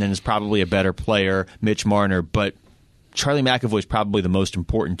 Mikko Rantanen is probably a better player, Mitch Marner, but Charlie McAvoy is probably the most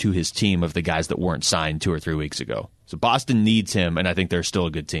important to his team of the guys that weren't signed 2 or 3 weeks ago. So Boston needs him, and I think they're still a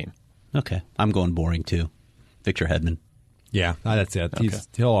good team. Okay. I'm going boring, too. Victor Hedman. Yeah, that's it. Okay.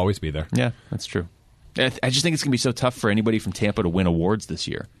 He'll always be there. Yeah, that's true. I just think it's going to be so tough for anybody from Tampa to win awards this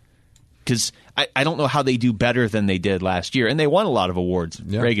year. Because I don't know how they do better than they did last year. And they won a lot of awards,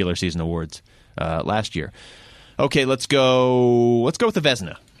 regular season awards, last year. Okay, let's go with the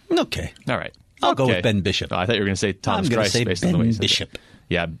Vezina. Okay. All right. I'll go with Ben Bishop. Oh, I thought you were going to say Thomas Greiss based on the way you said Bishop.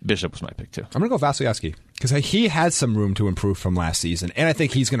 Yeah, Bishop was my pick too. I'm going to go Vasilevsky because he has some room to improve from last season, and I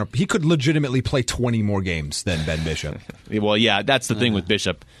think he could legitimately play 20 more games than Ben Bishop. Well, yeah, that's the thing with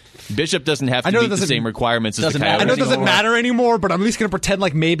Bishop. Bishop doesn't have to meet the same requirements as the Coyotes. I know it doesn't matter anymore, but I'm at least going to pretend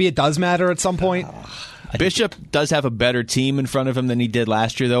like maybe it does matter at some point. Bishop does have a better team in front of him than he did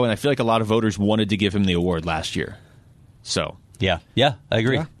last year, though, and I feel like a lot of voters wanted to give him the award last year. So yeah, I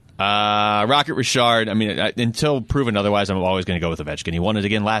agree. Yeah. Rocket Richard, I mean, until proven otherwise, I'm always going to go with Ovechkin. He won it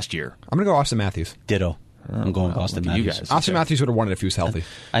again last year. I'm going to go Austin Matthews. Ditto. I'm going Austin Matthews. You guys. Austin Matthews would have won it if he was healthy.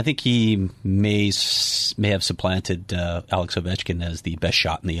 I think he may have supplanted Alex Ovechkin as the best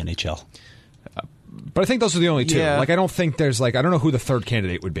shot in the NHL. But I think those are the only two. Yeah. I don't think there's I don't know who the third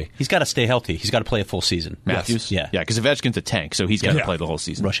candidate would be. He's got to stay healthy. He's got to play a full season. Matthews? Yes. Yeah, because Ovechkin's a tank, so he's got to play the whole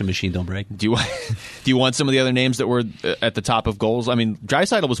season. Russian machine don't break. Do you want some of the other names that were at the top of goals? I mean,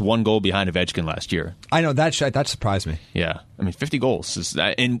 Draisaitl was 1 goal behind Ovechkin last year. I know, that surprised me. Yeah. I mean, 50 goals.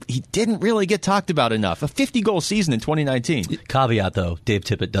 And he didn't really get talked about enough. A 50-goal season in 2019. Caveat, though, Dave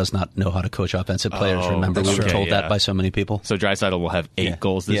Tippett does not know how to coach offensive players. Remember, we were told that by so many people. So Draisaitl will have 8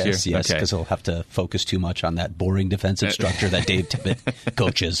 goals this year? Yes, because he'll have to focus too much on that boring defensive structure that Dave Tippett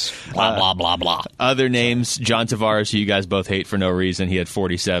coaches. Blah, blah, blah, blah. Other names, John Tavares, who you guys both hate for no reason. He had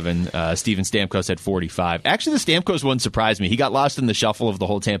 47. Steven Stamkos had 45. Actually, the Stamkos one surprised me. He got lost in the shuffle of the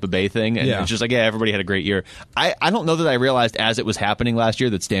whole Tampa Bay thing. And it's just everybody had a great year. I don't know that I realized as it was happening last year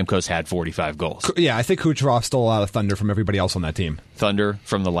that Stamkos had 45 goals. Yeah, I think Kucherov stole a lot of thunder from everybody else on that team. Thunder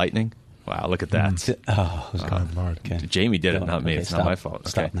from the Lightning? Wow, look at that. God, Lord. Okay. Jamie did it, not me. It's not my fault.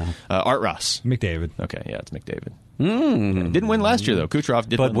 Stop now. Art Ross. McDavid. Okay, yeah, it's McDavid. Didn't win last year, though. Kucherov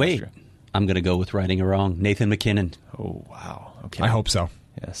did win last year. I'm going to go with righting or wrong. Nathan McKinnon. Oh, wow. Okay. I hope so.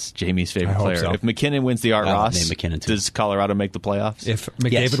 Yes, Jamie's favorite player. So. If McKinnon wins the Art Ross, does Colorado make the playoffs? If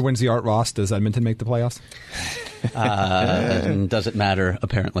McDavid wins the Art Ross, does Edmonton make the playoffs? Doesn't matter,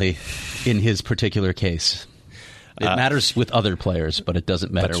 apparently, in his particular case. It matters with other players, but it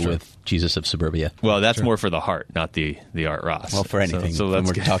doesn't matter with Jesus of Suburbia. Well, that's more for the heart, not the Art Ross. Well, for anything. So when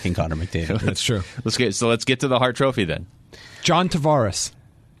we're talking Connor McDavid. That's true. Let's get to the Hart Trophy then. John Tavares.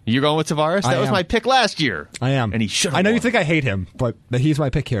 You're going with Tavares? That was my pick last year. I am. And he should have I know won. you think I hate him, but he's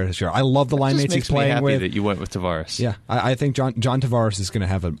my pick here this year. I love the line mates he's playing with. That you went with Tavares. Yeah, I think John Tavares is going to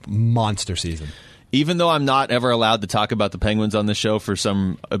have a monster season. Even though I'm not ever allowed to talk about the Penguins on the show for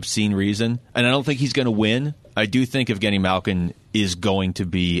some obscene reason, and I don't think he's going to win, I do think Evgeny Malkin is going to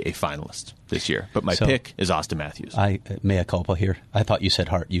be a finalist this year. But my pick is Austin Matthews. Mea culpa here. I thought you said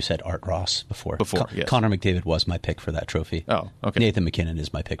Hart. You said Art Ross before. Yes. Connor McDavid was my pick for that trophy. Oh, okay. Nathan McKinnon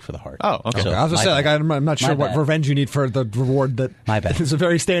is my pick for the Hart. Oh, okay. So, I was just saying, I'm not sure what revenge you need for the reward that my bad. is a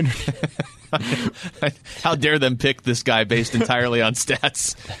very standard. How dare them pick this guy based entirely on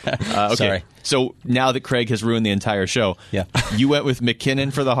stats? Okay. Sorry. So now that Craig has ruined the entire show, you went with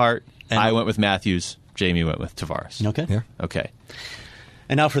McKinnon for the Hart. And I went with Matthews. Jamie went with Tavares. Okay. Yeah. Okay.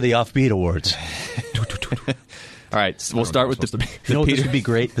 And now for the offbeat awards. All right, so we'll start with the this would be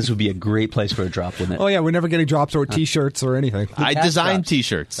great. This would be a great place for a drop, wouldn't it? Oh, yeah, we're never getting drops or T-shirts or anything. I designed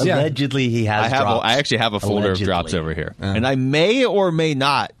T-shirts. Allegedly, he has drops. I actually have a folder of drops over here. And I may or may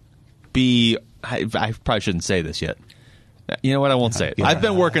not be... I probably shouldn't say this yet. You know what? I won't say it. I've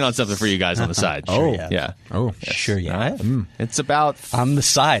been working on something for you guys on the side. Oh, yeah. Oh, yes. Sure, yeah. It's about... On the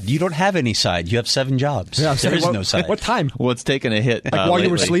side. You don't have any side. You have 7 jobs. Yeah, there is no side. What time? Well, it's taken a hit. Like while lately. you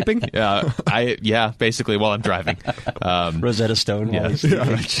were sleeping? Yeah, basically while I'm driving. Rosetta Stone. Yeah.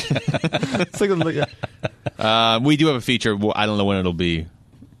 We do have a feature. Well, I don't know when it'll be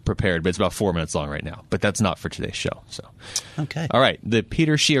prepared, but it's about 4 minutes long right now. But that's not for today's show. So, okay. All right, the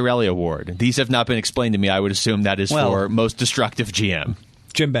Peter Chiarelli Award. These have not been explained to me. I would assume that is for most destructive GM.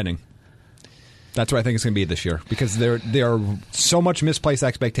 Jim Benning. That's what I think it's going to be this year because there are so much misplaced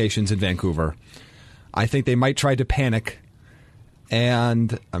expectations in Vancouver. I think they might try to panic.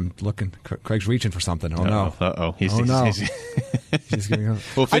 And I'm looking. Craig's reaching for something. Oh no! Uh-oh. He's gonna go.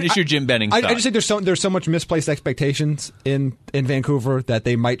 Well, finish your Jim Benning thought. I just think there's so much misplaced expectations in Vancouver that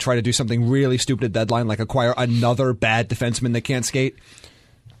they might try to do something really stupid at deadline, like acquire another bad defenseman that can't skate.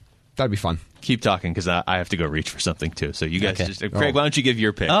 That'd be fun. Keep talking because I have to go reach for something too. So you guys Craig, why don't you give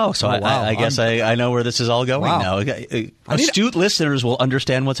your pick? Oh, so I guess I know where this is all going now. Astute listeners will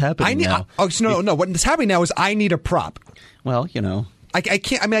understand what's happening now. No. What's happening now is I need a prop. Well, you know. I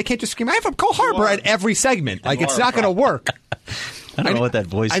can't. I mean, I can't just scream. I have a Cole Harbour at every segment. Like it's not going to work. I don't know what that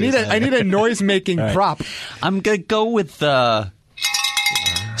voice is. I need a noise making prop. I'm gonna go with Stan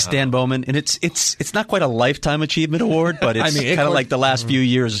Bowman, and it's not quite a lifetime achievement award, but it's kind of like the last few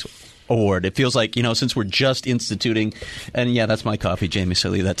years award. It feels like since we're just instituting, and that's my coffee, Jamie. So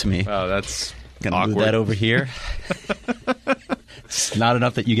leave that to me. Oh, that's gonna awkward. move that over here. It's not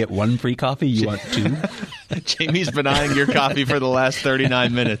enough that you get one free coffee. You want 2. Jamie's been eyeing your coffee for the last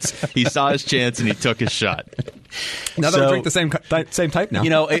 39 minutes. He saw his chance and he took his shot. Now that we drink the same type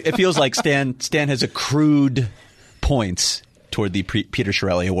now. It feels like Stan has accrued points toward the Peter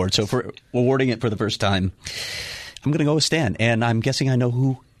Chiarelli Award. So for awarding it for the first time, I'm going to go with Stan. And I'm guessing I know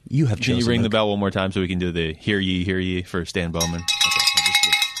who you have chosen. Can you ring the bell one more time so we can do the hear ye for Stan Bowman?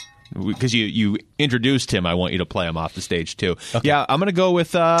 Because you introduced him, I want you to play him off the stage too. Okay. Yeah, I'm going to go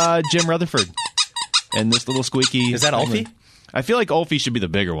with Jim Rutherford and this little squeaky. Is that Ulfie? I feel like Ulfie should be the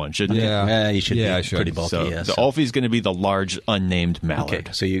bigger one, shouldn't he? Yeah, he should be pretty bulky. So the Ulfie's going to be the large unnamed mallard.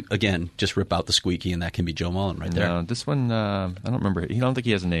 Okay, so you again just rip out the squeaky, and that can be Joe Mullen right there. No, this one I don't remember. I don't think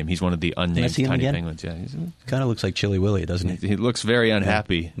he has a name. He's one of the unnamed tiny penguins. Yeah, kind of looks like Chili Willy, doesn't he? He looks very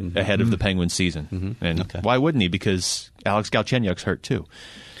unhappy ahead of the Penguin season, and why wouldn't he? Because Alex Galchenyuk's hurt too.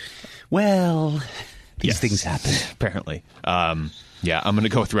 Well, these things happen. Apparently. I'm going to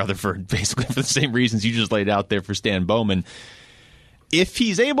go with Rutherford basically for the same reasons you just laid out there for Stan Bowman. If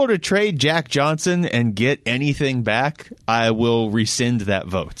he's able to trade Jack Johnson and get anything back, I will rescind that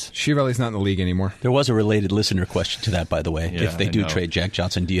vote. Chiarelli's not in the league anymore. There was a related listener question to that, by the way. If they do trade Jack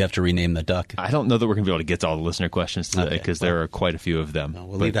Johnson, do you have to rename the duck? I don't know that we're going to be able to get to all the listener questions today because there are quite a few of them.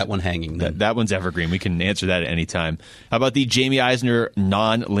 We'll leave that one hanging then. That one's evergreen. We can answer that at any time. How about the Jamie Eisner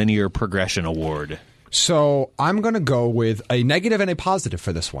Non-Linear Progression Award? So I'm going to go with a negative and a positive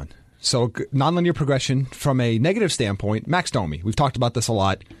for this one. So nonlinear progression from a negative standpoint, Max Domi. We've talked about this a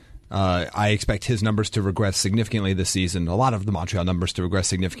lot. I expect his numbers to regress significantly this season. A lot of the Montreal numbers to regress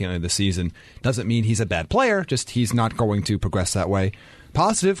significantly this season. Doesn't mean he's a bad player, just he's not going to progress that way.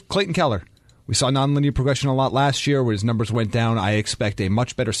 Positive, Clayton Keller. We saw nonlinear progression a lot last year where his numbers went down. I expect a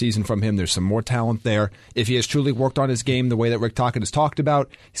much better season from him. There's some more talent there. If he has truly worked on his game the way that Rick Tocchet has talked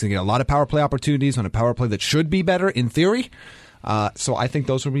about, he's going to get a lot of power play opportunities on a power play that should be better in theory. So I think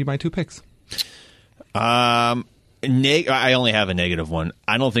those would be my 2 picks. I only have a negative one.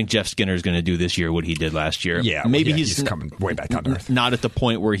 I don't think Jeff Skinner is going to do this year what he did last year. Yeah, maybe he's coming way back down to earth. Not at the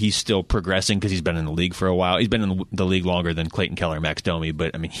point where he's still progressing because he's been in the league for a while. He's been in the league longer than Clayton Keller, Max Domi,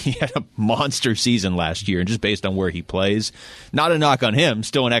 but I mean, he had a monster season last year, and just based on where he plays, not a knock on him,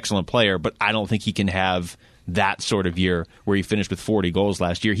 still an excellent player, but I don't think he can have that sort of year where he finished with 40 goals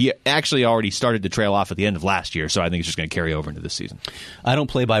last year. He actually already started to trail off at the end of last year, so I think it's just going to carry over into this season. I don't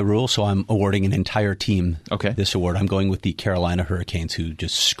play by rule, so I'm awarding an entire team this award. I'm going with the Carolina Hurricanes, who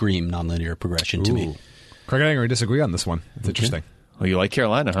just scream nonlinear progression to me. Craig and I disagree on this one. It's interesting. Well, you like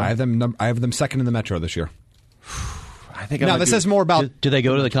Carolina, huh? I have them second in the Metro this year. I think this says more about... Do they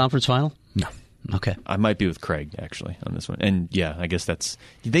go to the conference final? No. Okay. I might be with Craig, actually, on this one. And, yeah, I guess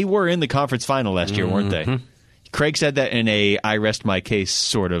they were in the conference final last year, weren't they? Craig said that in a I rest my case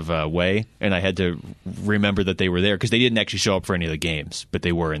sort of way, and I had to remember that they were there because they didn't actually show up for any of the games, but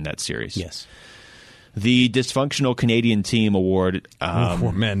they were in that series. Yes. The Dysfunctional Canadian Team Award.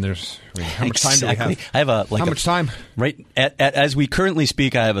 Man, how much time do we have? I have how much time? Right as we currently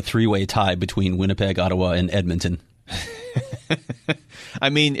speak, I have a 3-way tie between Winnipeg, Ottawa, and Edmonton. I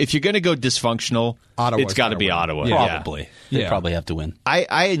mean, if you're going to go dysfunctional, it's got to be Ottawa. Probably. They probably have to win.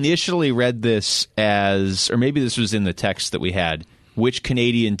 I initially read this as, or maybe this was in the text that we had, which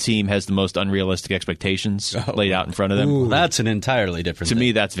Canadian team has the most unrealistic expectations laid out in front of them? Ooh, that's an entirely different thing. To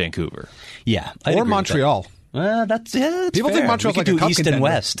me, that's Vancouver. Yeah. Or Montreal. That's People fair. think Montreal's like a cup East contender. and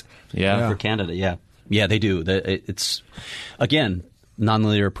West. Yeah. For Canada, yeah. Yeah, they do. It's, again,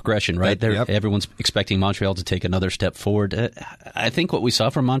 nonlinear progression, right? Everyone's expecting Montreal to take another step forward. I think what we saw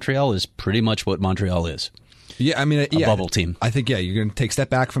from Montreal is pretty much what Montreal is. Yeah, I mean, a bubble team. I think, you're going to take a step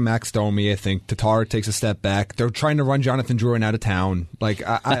back from Max Domi. I think Tatar takes a step back. They're trying to run Jonathan Drouin out of town. Like,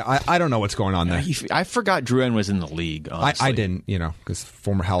 I don't know what's going on there. I forgot Drouin was in the league, honestly. I didn't, because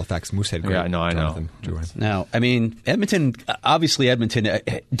former Halifax Moosehead. Yeah, no, I know. Drouin. Now, I mean, Edmonton,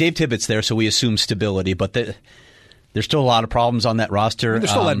 Dave Tippett's there, so we assume stability, but there's still a lot of problems on that roster.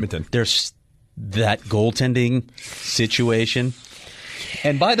 There's still Edmonton. There's that goaltending situation.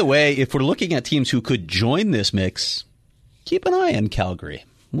 And by the way, if we're looking at teams who could join this mix, keep an eye on Calgary.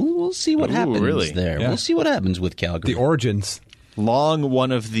 We'll see what happens there. Yeah. We'll see what happens with Calgary. The origins. Long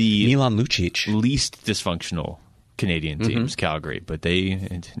one of the Milan Lucic. least dysfunctional Canadian teams, Calgary. But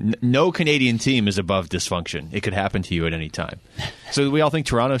no Canadian team is above dysfunction. It could happen to you at any time. So do we all think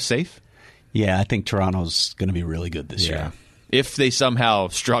Toronto's safe? Yeah, I think Toronto's going to be really good this year. If they somehow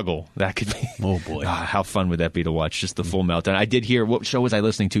struggle, that could be... Oh, boy. How fun would that be to watch? Just the full meltdown. I did hear... What show was I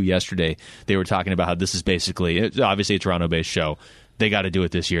listening to yesterday? They were talking about how this is basically... obviously a Toronto-based show. They got to do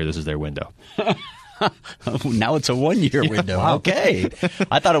it this year. This is their window. Now it's a 1-year window. Wow. Okay.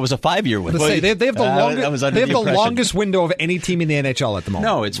 I thought it was a 5-year window. They have the longest window of any team in the NHL at the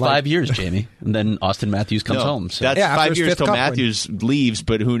moment. No, it's 5 years, Jamie. And then Austin Matthews comes home. So. That's 5 years till Matthews leaves,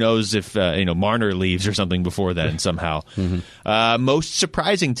 but who knows if Marner leaves or something before then somehow. Most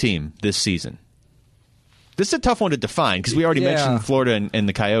surprising team this season. This is a tough one to define because we already mentioned Florida and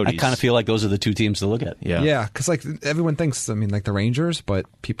the Coyotes. I kind of feel like those are the two teams to look at. Yeah, because everyone thinks, like the Rangers, but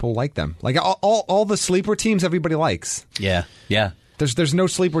people like them. Like all the sleeper teams, everybody likes. Yeah. There's no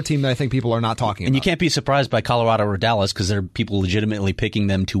sleeper team that I think people are not talking about. And you can't be surprised by Colorado or Dallas because there are people legitimately picking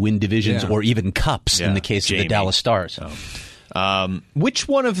them to win divisions or even cups in the case of the Dallas Stars. Which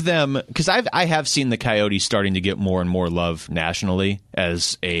one of them? Because I have seen the Coyotes starting to get more and more love nationally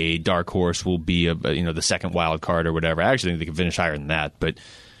as a dark horse will be the second wild card or whatever. I actually think they can finish higher than that. But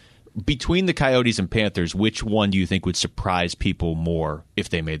between the Coyotes and Panthers, which one do you think would surprise people more if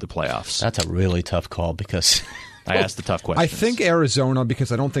they made the playoffs? That's a really tough call because I asked the tough questions. I think Arizona,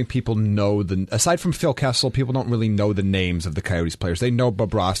 because I don't think people know aside from Phil Kessel, people don't really know the names of the Coyotes players. They know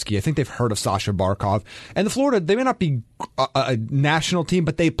Bobrovsky. I think they've heard of Sasha Barkov. And the Florida, they may not be a national team,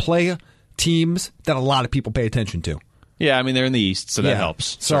 but they play teams that a lot of people pay attention to. Yeah, I mean, they're in the East, so that helps.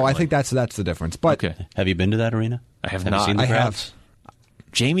 So certainly. I think that's the difference. But have you been to that arena? I have not. Have you seen the crowds?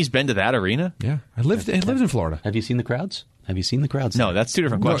 Jamie's been to that arena? Yeah. I lived in Florida. Have you seen the crowds? Have you seen the crowds? No, that's two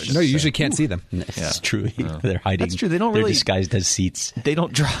different questions. No, you usually can't see them. It's true. They're hiding. That's true. They don't really. They're disguised as seats. They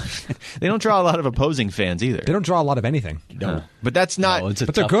don't draw. They don't draw a lot of opposing fans either. They don't draw a lot of anything. No, but that's not. No,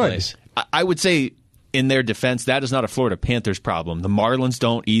 but they're good. Place. I would say, in their defense, that is not a Florida Panthers problem. The Marlins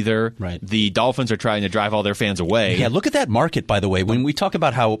don't either. Right. The Dolphins are trying to drive all their fans away. Yeah, look at that market, by the way. When we talk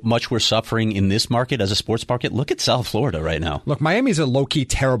about how much we're suffering in this market as a sports market, look at South Florida right now. Look, Miami's a low-key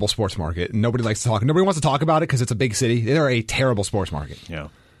terrible sports market. Nobody likes to talk. Nobody wants to talk about it because it's a big city. They're a terrible sports market. Yeah.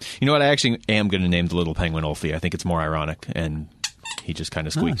 You know what? I actually am going to name the little penguin Ulfie. I think it's more ironic, and he just kind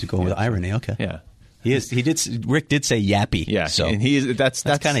of squeaked. Going with irony, okay. Yeah. Rick did say yappy. Yeah, so and that's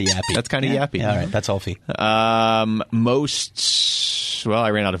kind of yappy. That's kind of yappy. Yeah, all right, that's Ulfie. I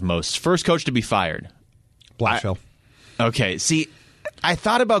ran out of most. First coach to be fired. Blashill. Okay, see, I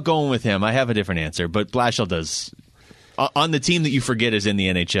thought about going with him. I have a different answer, but Blashill does. on the team that you forget is in the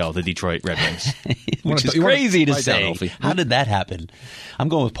NHL, the Detroit Red Wings. Which is crazy to write down, say. Wolfie. How did that happen? I'm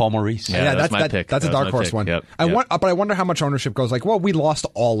going with Paul Maurice. Yeah, that's my pick. That's a That was dark my horse pick. one. Yep. But I wonder how much ownership goes like, well, we lost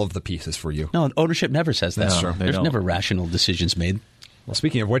all of the pieces for you. No, ownership never says that. That's true. There's don't. never rational decisions made. Well,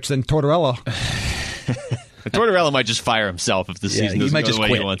 speaking of which, then Tortorella. Tortorella might just fire himself if the season he doesn't might go just the way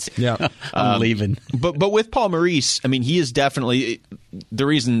quit. he wants. Yeah. I'm leaving. But with Paul Maurice, I mean, he is definitely the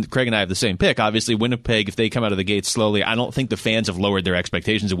reason Craig and I have the same pick. Obviously, Winnipeg, if they come out of the gates slowly, I don't think the fans have lowered their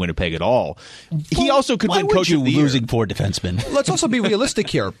expectations of Winnipeg at all. He also could win Coach of the Year. Losing 4 defensemen? Let's also be realistic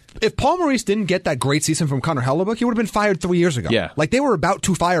here. If Paul Maurice didn't get that great season from Connor Hellebuyck, he would have been fired 3 years ago. Yeah. Like, they were about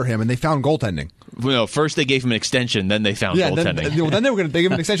to fire him, and they found goaltending. Well, first they gave him an extension, then they found goaltending. Then they were going to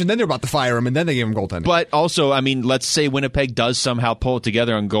give him an extension, then they were about to fire him, and then they gave him goaltending. But also, I mean, let's say Winnipeg does somehow pull it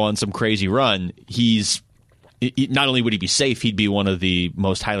together and go on some crazy run. Not only would he be safe, he'd be one of the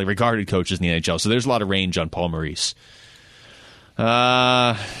most highly regarded coaches in the NHL. So there's a lot of range on Paul Maurice.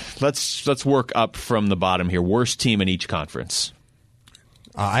 Let's work up from the bottom here. Worst team in each conference.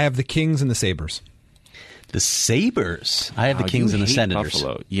 I have the Kings and the Sabres. The Sabres. I have the Kings and the hate Senators.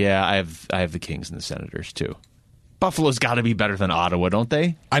 Buffalo. Yeah, I have the Kings and the Senators too. Buffalo's got to be better than Ottawa, don't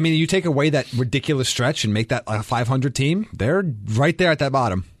they? I mean, you take away that ridiculous stretch and make that a 500 team, they're right there at that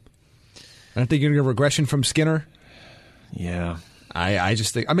bottom. I don't think you're going to get regression from Skinner. Yeah. I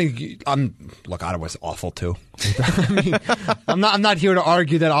just think. I mean, look, Ottawa's awful too. I mean, I'm not here to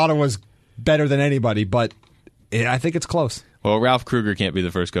argue that Ottawa's better than anybody, but I think it's close. Well, Ralph Kruger can't be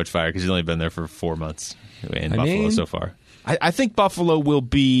the first coach fired because he's only been there for 4 months in Buffalo so far. I think Buffalo will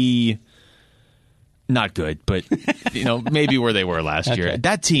be not good, but maybe where they were last year.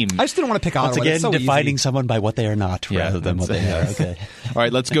 That team. I just didn't want to pick Ottawa. Once again, so defining easy. someone by what they are not rather than what they are. Okay. All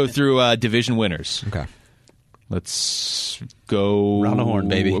right, let's go through division winners. Okay. Let's go round the horn,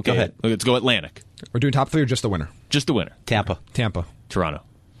 baby. Okay. Go ahead. Let's go Atlantic. We're doing top 3 or just the winner? Just the winner. Tampa. Toronto.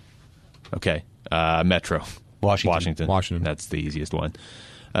 Okay. Metro. Washington. That's the easiest one.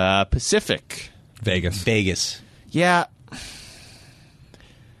 Pacific. Vegas. Yeah.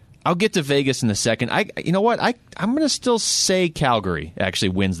 I'll get to Vegas in a second. You know what? I'm going to still say Calgary actually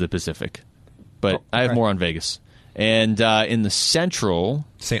wins the Pacific, but I have more on Vegas. And in the Central,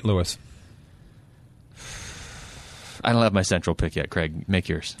 St. Louis. I don't have my Central pick yet. Craig, make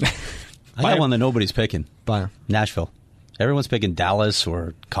yours. I got one that nobody's picking. Bayern. Nashville. Everyone's picking Dallas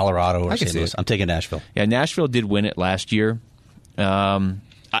or Colorado or St. Louis. I'm taking Nashville. Yeah, Nashville did win it last year. I'll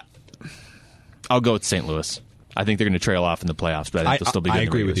go with St. Louis. I think they're going to trail off in the playoffs, but I think they'll still be good in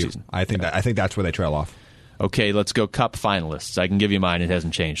the regular season. I think that's where they trail off. Okay, let's go Cup finalists. I can give you mine. It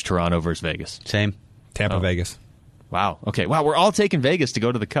hasn't changed. Toronto versus Vegas. Same. Tampa, Vegas. Wow. Okay. Wow. We're all taking Vegas to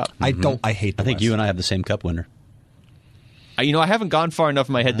go to the Cup. I hate the I think West. you and I have the same Cup winner. I haven't gone far enough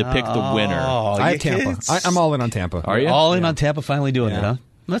in my head to pick the winner. I have Tampa. I'm all in on Tampa. Are you? All in on Tampa finally doing it, huh?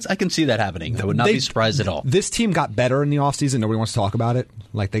 I can see that happening. I would not be surprised at all. This team got better in the offseason. Nobody wants to talk about it.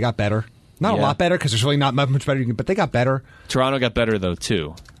 Like, they got better. Not a lot better, because there's really not much better, but they got better. Toronto got better, though,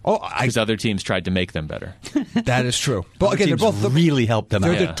 too. Because other teams tried to make them better. That is true. But again, they're both really helped them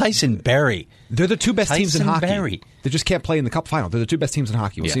out. Yeah. Tyson Barrie. They're the two best teams in hockey. Barrie. They just can't play in the Cup final. They're the two best teams in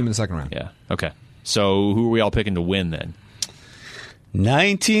hockey. We'll see them in the second round. Yeah. Okay. So who are we all picking to win then?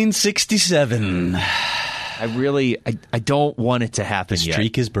 1967. I don't want it to happen yet. The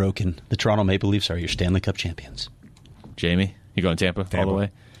streak is broken. The Toronto Maple Leafs are your Stanley Cup champions. Jamie, you going Tampa all the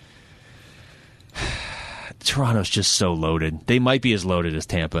way? Toronto's just so loaded. They might be as loaded as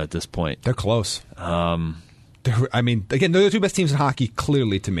Tampa at this point. They're close. Again, they're the two best teams in hockey,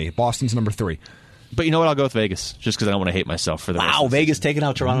 clearly, to me. Boston's number 3. But you know what? I'll go with Vegas, just because I don't want to hate myself for the rest of the Vegas season. taking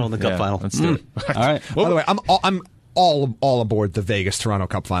out Toronto in the Cup final. Let's do it. All right. By the way, I'm all aboard the Vegas-Toronto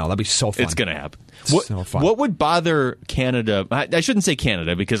Cup final. That'd be so fun. It's going to happen. So fun. What would bother Canada? I shouldn't say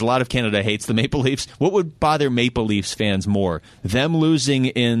Canada, because a lot of Canada hates the Maple Leafs. What would bother Maple Leafs fans more? Them losing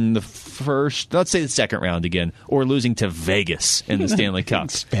in the first, let's say the second round again, or losing to Vegas in the Stanley Cup?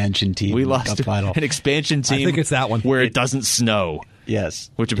 Expansion team. We lost Cup final. an expansion team. I think it's that one. Where it doesn't snow. Yes.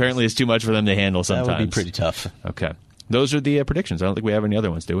 Which apparently is too much for them to handle sometimes. That would be pretty tough. Okay. Those are the predictions. I don't think we have any other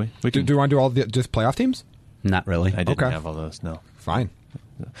ones, do we? Do you want to do all the just playoff teams? Not really. I didn't Okay. have all those, no. Fine.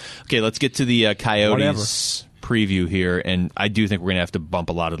 Okay, let's get to the Coyotes preview here, and I do think we're going to have to bump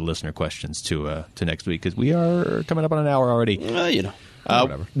a lot of the listener questions to next week, because we are coming up on an hour already.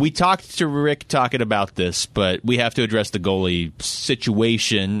 Whatever. We talked to Rick talking about this, but we have to address the goalie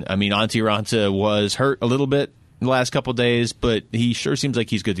situation. I mean, Antti Raanta was hurt a little bit in the last couple days, but he sure seems like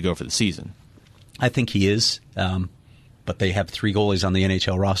he's good to go for the season. I think he is. But they have 3 goalies on the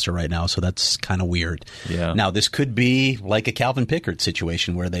NHL roster right now, so that's kind of weird. Yeah. Now, this could be like a Calvin Pickard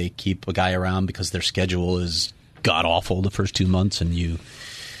situation where they keep a guy around because their schedule is god-awful the first 2 months,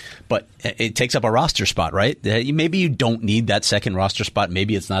 but it takes up a roster spot, right? Maybe you don't need that second roster spot.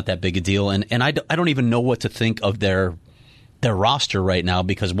 Maybe it's not that big a deal. And I don't even know what to think of their roster right now,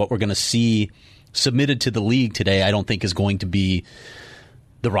 because what we're going to see submitted to the league today, I don't think is going to be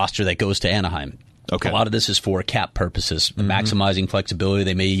the roster that goes to Anaheim. Okay. A lot of this is for cap purposes, maximizing flexibility.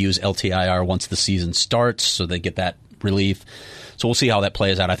 They may use LTIR once the season starts, so they get that relief. So we'll see how that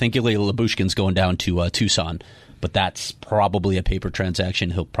plays out. I think Ilya Lyubushkin's going down to Tucson, but that's probably a paper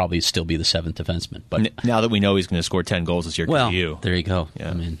transaction. He'll probably still be the seventh defenseman. But now that we know he's going to score 10 goals this year, good for you. There you go.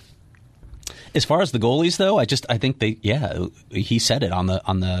 Yeah. I mean, as far as the goalies, though, I think he said it on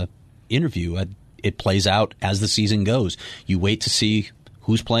the interview. It plays out as the season goes. You wait to see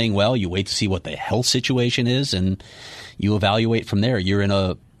who's playing well. You wait to see what the health situation is, and you evaluate from there. You're in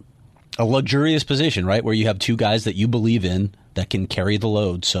a luxurious position, right, where you have two guys that you believe in that can carry the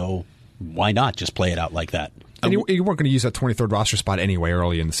load. So why not just play it out like that? And you weren't going to use that 23rd roster spot anyway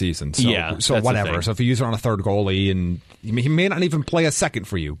early in the season. So, so whatever. So if you use it on a third goalie, and he may not even play a second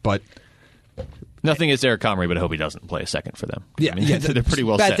for you, but... Nothing against Eric Comrie, but I hope he doesn't play a second for them. Yeah, I mean, they're pretty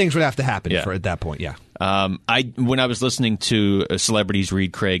well set. Bad things would have to happen at that point, yeah. When I was listening to celebrities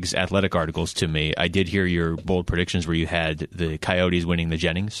read Craig's Athletic articles to me, I did hear your bold predictions where you had the Coyotes winning the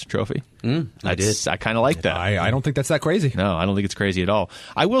Jennings Trophy. I did. I kind of like that. I don't think that's that crazy. No, I don't think it's crazy at all.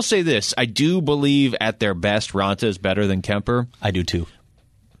 I will say this. I do believe at their best, Raanta is better than Kemper. I do too.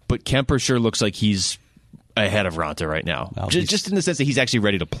 But Kemper sure looks like he's ahead of Raanta right now. Well, just in the sense that he's actually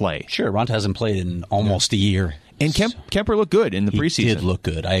ready to play. Sure, Raanta hasn't played in almost a year. And Kemper looked good in the preseason. He did look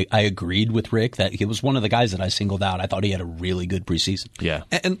good. I agreed with Rick that he was one of the guys that I singled out. I thought he had a really good preseason. Yeah.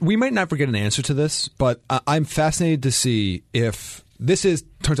 And we might never get an answer to this, but I'm fascinated to see if this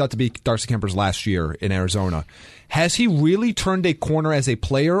turns out to be Darcy Kemper's last year in Arizona. Has he really turned a corner as a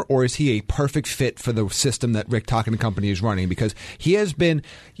player, or is he a perfect fit for the system that Rick Tocchet and company is running? Because he has been,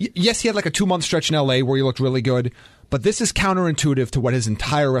 yes, he had like a 2-month stretch in LA where he looked really good, but this is counterintuitive to what his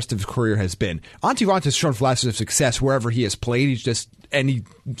entire rest of his career has been. Antti Raanta has shown flashes of success wherever he has played. He's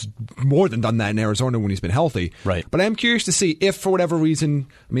more than done that in Arizona when he's been healthy. Right. But I'm curious to see if, for whatever reason,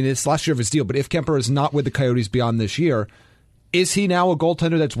 I mean, it's last year of his deal, but if Kemper is not with the Coyotes beyond this year, is he now a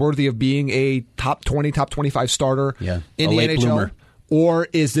goaltender that's worthy of being a top 20, top 25 starter in the NHL? Bloomer. Or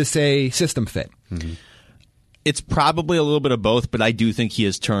is this a system fit? Mm-hmm. It's probably a little bit of both, but I do think he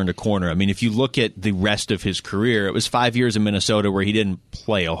has turned a corner. I mean, if you look at the rest of his career, it was 5 years in Minnesota where he didn't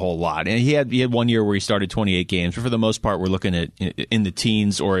play a whole lot. And he had 1 year where he started 28 games. But for the most part, we're looking at in the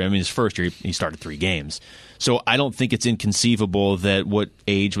teens, or, I mean, his first year, he started 3 games. So I don't think it's inconceivable that what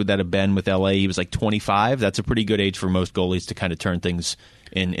age would that have been with LA? He was like 25. That's a pretty good age for most goalies to kind of turn things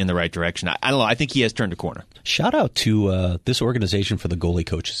in the right direction. I don't know. I think he has turned a corner. Shout out to this organization for the goalie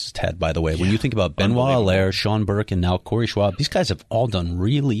coaches, Ted, by the way. When you think about Benoit Allaire, Sean Burke, and now Corey Schwab, these guys have all done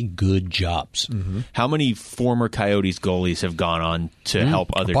really good jobs. Mm-hmm. How many former Coyotes goalies have gone on to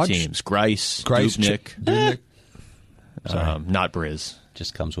help other teams? Grice, Dubnyk. Not Briz.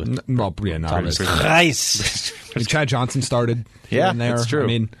 Just comes with not Briz. Nice. Chad Johnson started here and there. That's true. I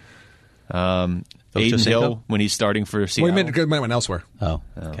mean, Aiden Hill when he's starting for Seattle. Wait, went elsewhere. Oh,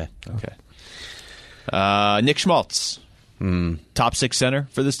 okay. Nick Schmaltz, top 6 center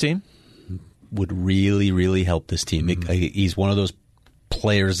for this team. Would really, really help this team. He's one of those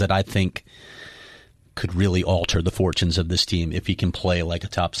players that I think could really alter the fortunes of this team if he can play like a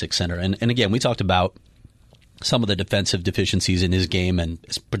top 6 center. And again, we talked about some of the defensive deficiencies in his game, and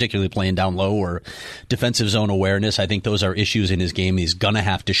particularly playing down low or defensive zone awareness. I think those are issues in his game. He's going to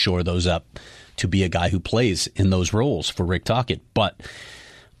have to shore those up to be a guy who plays in those roles for Rick Tocchet. But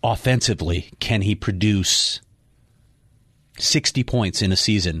offensively, can he produce 60 points in a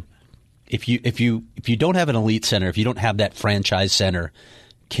season? If you don't have an elite center, if you don't have that franchise center,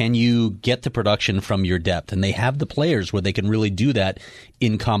 can you get the production from your depth? And they have the players where they can really do that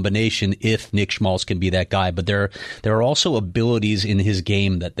in combination if Nick Schmaltz can be that guy. But there are also abilities in his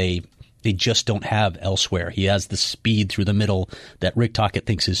game that they just don't have elsewhere. He has the speed through the middle that Rick Tocchet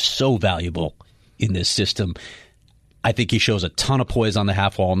thinks is so valuable in this system. I think he shows a ton of poise on the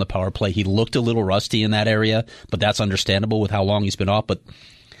half wall on the power play. He looked a little rusty in that area, but that's understandable with how long he's been off. But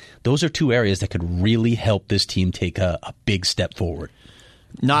those are two areas that could really help this team take a big step forward.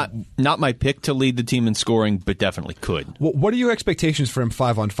 Not my pick to lead the team in scoring, but definitely could. What are your expectations for him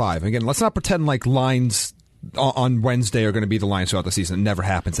 5-on-5? Again, let's not pretend like lines on Wednesday are going to be the lines throughout the season. It never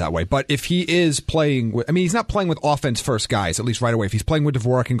happens that way. But if he is playing with, he's not playing with offense-first guys, at least right away. If he's playing with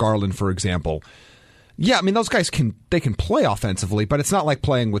Dvorak and Garland, for example, those guys can play offensively, but it's not like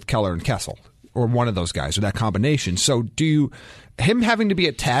playing with Keller and Kessel. or one of those guys or that combination. So him having to be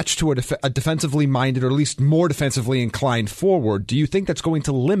attached to a defensively minded or at least more defensively inclined forward, do you think that's going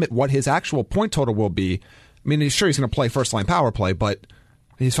to limit what his actual point total will be? I mean, sure, he's going to play first-line power play, but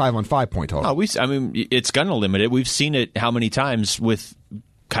he's 5-on-5 point total. It's going to limit it. We've seen it how many times with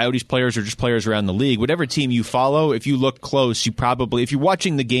Coyotes players or just players around the league. Whatever team you follow, if you look close, if you're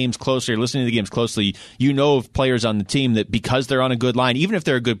watching the games closely or listening to the games closely, you know of players on the team that because they're on a good line, even if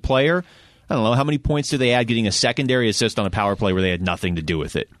they're a good player, I don't know, how many points do they add getting a secondary assist on a power play where they had nothing to do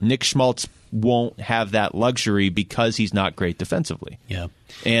with it? Nick Schmaltz won't have that luxury because he's not great defensively. Yeah.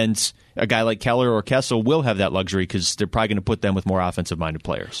 And a guy like Keller or Kessel will have that luxury because they're probably going to put them with more offensive-minded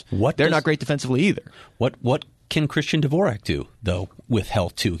players. They're not great defensively either. What can Christian Dvorak do, though, with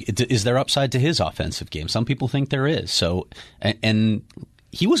health, too? Is there upside to his offensive game? Some people think there is. So, and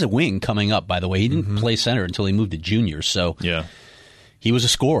he was a wing coming up, by the way. He didn't play center until he moved to juniors. So yeah, he was a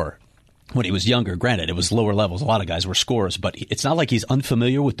scorer when he was younger. Granted, it was lower levels. A lot of guys were scorers, but it's not like he's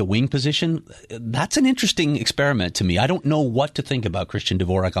unfamiliar with the wing position. That's an interesting experiment to me. I don't know what to think about Christian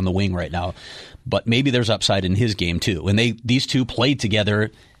Dvorak on the wing right now, but maybe there's upside in his game too. And these two played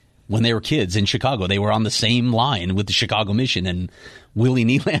together when they were kids in Chicago. They were on the same line with the Chicago Mission and Willie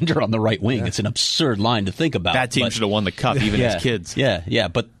Nylander on the right wing. Yeah. It's an absurd line to think about. That team should have won the cup even as kids. Yeah,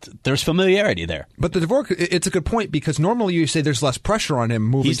 but there's familiarity there. But the Dvorak, it's a good point because normally you say there's less pressure on him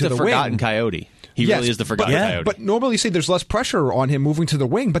moving to the wing. He's the forgotten Coyote. He really is the forgotten Coyote. But normally you say there's less pressure on him moving to the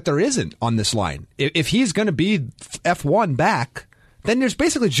wing, but there isn't on this line. If he's going to be F1 back, then there's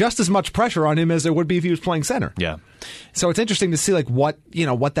basically just as much pressure on him as there would be if he was playing center. Yeah. So it's interesting to see what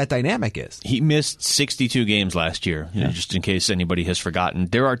that dynamic is. He missed 62 games last year, just in case anybody has forgotten.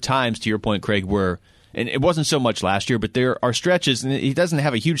 There are times, to your point, Craig, where, and it wasn't so much last year, but there are stretches, and he doesn't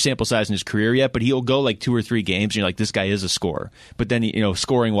have a huge sample size in his career yet, but he'll go like 2 or 3 games, and you're like, this guy is a scorer. But then,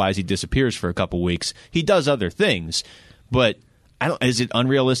 scoring-wise, he disappears for a couple weeks. He does other things, but is it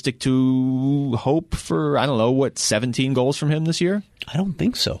unrealistic to hope for, 17 goals from him this year? I don't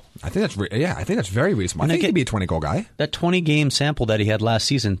think so. I think that's very reasonable. I think he could be a 20-goal guy. That 20-game sample that he had last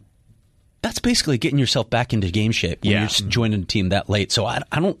season, that's basically getting yourself back into game shape when you're joining a team that late. So I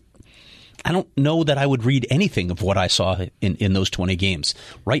don't know that I would read anything of what I saw in those 20 games.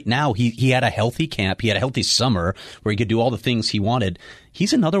 Right now, he had a healthy camp. He had a healthy summer where he could do all the things he wanted.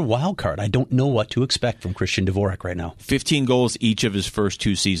 He's another wild card. I don't know what to expect from Christian Dvorak right now. 15 goals each of his first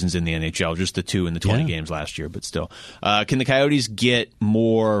 2 seasons in the NHL, just the 2 in the 20 games last year, but still. Can the Coyotes get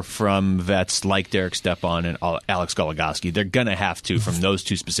more from vets like Derek Stepan and Alex Goligoski? They're going to have to from those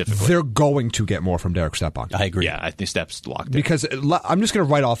 2 specifically. They're going to get more from Derek Stepan. I agree. Yeah, I think Step's locked in. Because I'm just going to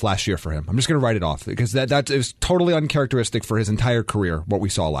write off last year for him. I'm just going to write it off because that is totally uncharacteristic for his entire career, what we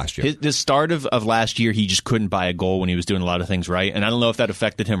saw last year. The start of last year, he just couldn't buy a goal when he was doing a lot of things right, and I don't know if that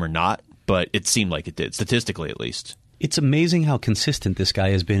affected him or not. But it seemed like it did, statistically at least. It's amazing how consistent this guy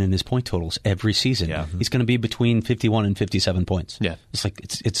has been in his point totals every season. Yeah. He's going to be between 51 and 57 points. Yeah. It's like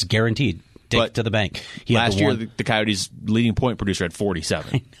it's guaranteed. Take it to the bank. Last year, the Coyotes' leading point producer had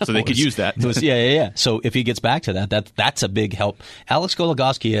 47, so they could use that. Yeah. So if he gets back to that's a big help. Alex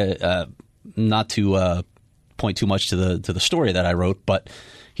Goligoski, not to point too much to the story that I wrote, but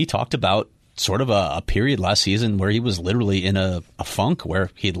he talked about sort of a period last season where he was literally in a funk where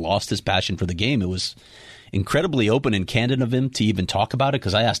he had lost his passion for the game. It was incredibly open and candid of him to even talk about it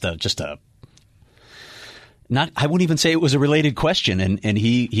because I asked I wouldn't even say it was a related question, and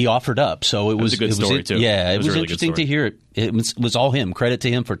he offered up. So it was a good story too. Yeah, it was really interesting to hear it. It was all him. Credit to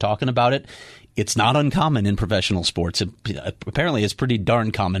him for talking about it. It's not uncommon in professional sports. Apparently, it's pretty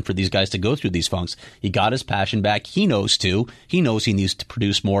darn common for these guys to go through these funks. He got his passion back. He knows too. He knows he needs to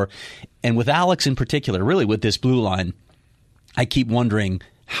produce more. And with Alex in particular, really with this blue line, I keep wondering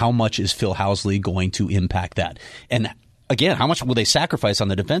how much is Phil Housley going to impact that? And again, how much will they sacrifice on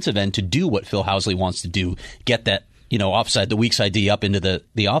the defensive end to do what Phil Housley wants to do, get that offside, the weak side D up into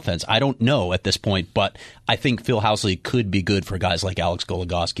the offense? I don't know at this point, but I think Phil Housley could be good for guys like Alex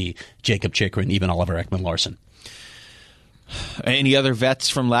Goligoski, Jacob Chychrun, even Oliver Ekman-Larsson. Any other vets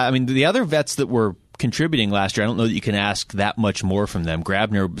from the other vets that were contributing last year, I don't know that you can ask that much more from them.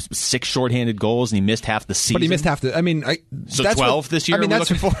 Grabner, 6 shorthanded goals, and he missed half the season. But he missed half the... So 12 this year we're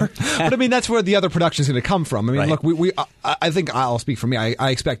looking for? But that's where the other production is going to come from. Look, I think I'll speak for me. I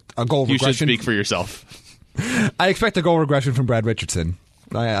expect a goal regression. You should speak for yourself. I expect a goal regression from Brad Richardson.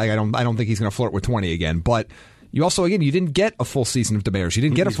 I don't think he's going to flirt with 20 again, but You also, again, you didn't get a full season of Demers. You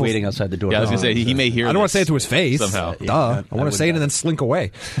didn't get a He's full waiting outside the door. Yeah, I was going to say, he may hear I don't want this to say it to his face. somehow. Duh. I want to say it and then slink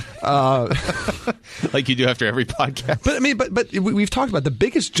away. Like you do after every podcast. But I mean, but we've talked about the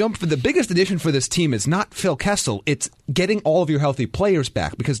biggest jump for the biggest addition for this team is not Phil Kessel. It's getting all of your healthy players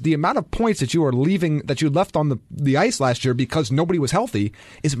back, because the amount of points that you left on the ice last year because nobody was healthy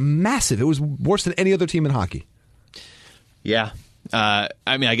is massive. It was worse than any other team in hockey. Yeah. I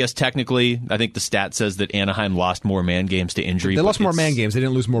mean, I guess technically, I think the stat says that Anaheim lost more man games to injury. They lost more man games. They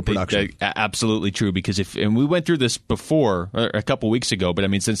didn't lose more production. Absolutely true, because and we went through this before, or a couple weeks ago, but I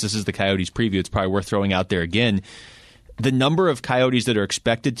mean, since this is the Coyotes preview, it's probably worth throwing out there again. The number of Coyotes that are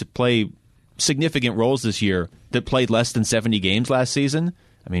expected to play significant roles this year that played less than 70 games last season.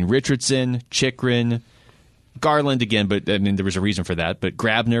 I mean, Richardson, Chychrun, Garland again, but I mean, there was a reason for that. But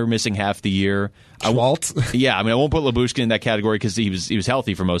Grabner missing half the year. Schwartz? Yeah, I mean, I won't put Lyubushkin in that category because he was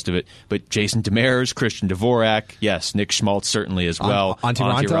healthy for most of it. But Jason Demers, Christian Dvorak, yes, Nick Schmaltz certainly as well.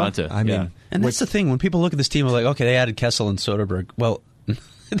 Antti Raanta. I mean, yeah. And that's the thing. When people look at this team, they're like, okay, they added Kessel and Soderberg. Well,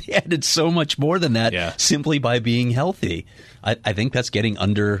 they added so much more than that simply by being healthy. I think that's getting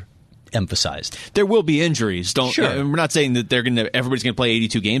emphasized. There will be injuries. Sure. We're not saying that everybody's going to play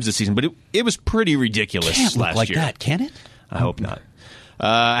 82 games this season, but it was pretty ridiculous Can't look last like year. that, can it? I hope not.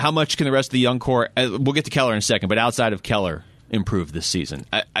 How much can the rest of the young core? We'll get to Keller in a second, but outside of Keller, improve this season?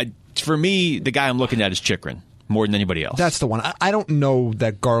 For me, the guy I'm looking at is Chychrun more than anybody else. That's the one. I don't know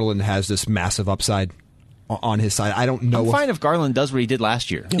that Garland has this massive upside on his side. I don't know. I'm fine if Garland does what he did last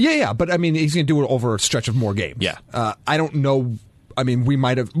year. Yeah, but I mean, he's going to do it over a stretch of more games. Yeah. I don't know. I mean,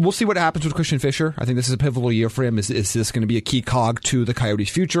 we'll see what happens with Christian Fischer. I think this is a pivotal year for him. Is this going to be a key cog to the Coyotes'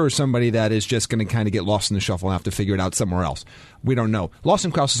 future, or somebody that is just going to kind of get lost in the shuffle and have to figure it out somewhere else? We don't know.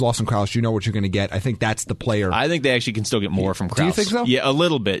 Lawson Krause is Lawson Krause. You know what you're going to get. I think that's the player. I think they actually can still get more from Krause. Do you think so? Yeah, a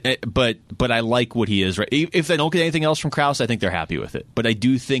little bit. But I like what he is. Right? If they don't get anything else from Krause, I think they're happy with it. But I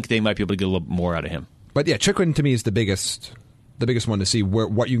do think they might be able to get a little more out of him. But yeah, Chychrun to me is the biggest one to see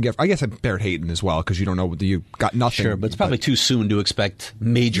what you can get. I guess Barrett Hayton as well, because you don't know whether you got nothing. Sure, but it's probably too soon to expect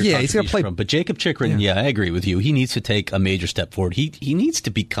major he's gonna play from. But Jacob Chychrun, I agree with you. He needs to take a major step forward. He needs to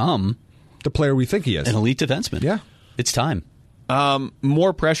become the player we think he is, an elite defenseman. Yeah, it's time.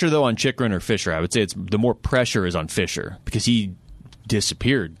 More pressure though on Chychrun or Fischer. I would say the more pressure is on Fischer because he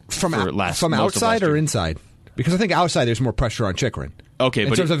disappeared from outside or inside. Because I think outside there's more pressure on Chychrun. Okay,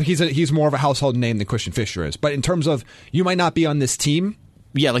 in terms of he's more of a household name than Christian Fischer is. But in terms of you might not be on this team.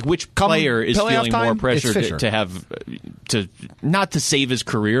 Yeah, like which player is feeling more pressure to have not to save his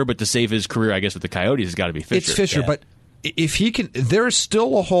career, but to save his career, I guess, with the Coyotes has got to be Fischer. It's Fischer, but if he can, there's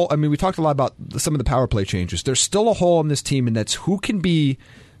still a hole. I mean, we talked a lot about some of the power play changes. There's still a hole in this team, and that's who can be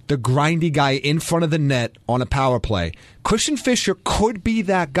the grindy guy in front of the net on a power play. Christian Fischer could be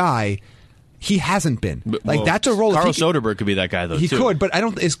that guy. He hasn't been. That's a role. Carl Soderberg could be that guy, though. He could, but I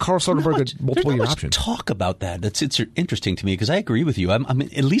don't. Is Carl Soderberg a multiple-year option? Talk about that. It's interesting to me because I agree with you. I'm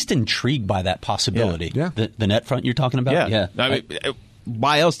at least intrigued by that possibility. Yeah. The net front you're talking about. Yeah. I mean,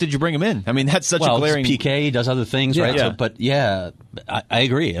 why else did you bring him in? I mean, that's such a glaring. PK, he does other things, right? Yeah. So, but I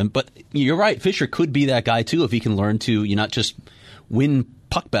agree. But you're right. Fischer could be that guy too if he can learn to not just win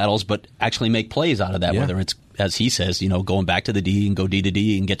puck battles, but actually make plays out of that. Whether it's, as he says, going back to the D and go D to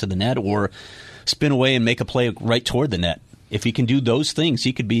D and get to the net, or spin away and make a play right toward the net. If he can do those things,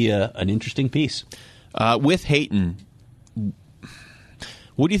 he could be an interesting piece. With Hayton,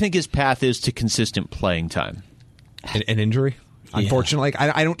 what do you think his path is to consistent playing time? An injury? Unfortunately,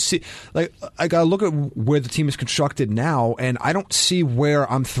 I don't see. I got to look at where the team is constructed now, and I don't see where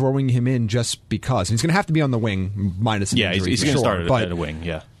I'm throwing him in just because. And he's going to have to be on the wing minus an injury. He's going to start at a wing.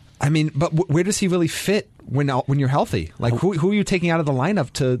 Yeah. I mean, but where does he really fit when you're healthy? Like, who are you taking out of the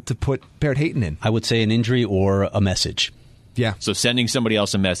lineup to put Barrett Hayton in? I would say an injury or a message. Yeah. So sending somebody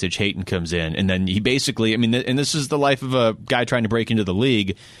else a message, Hayton comes in, and then he basically, I mean, and this is the life of a guy trying to break into the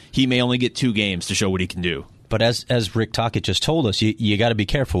league. He may only get 2 games to show what he can do. But as Rick Tocchet just told us, you got to be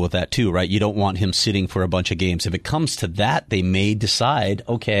careful with that too, right? You don't want him sitting for a bunch of games. If it comes to that, they may decide,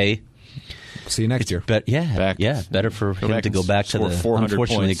 okay, see you next year. But better for him to go back to the. 400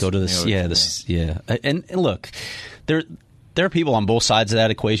 unfortunately, points. Go to this. And look, there are people on both sides of that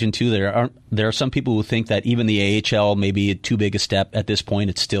equation too. There are some people who think that even the AHL may be too big a step at this point.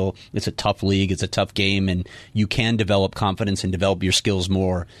 It's a tough league. It's a tough game, and you can develop confidence and develop your skills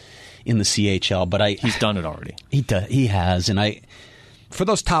more in the CHL. But he's done it already. He has, and for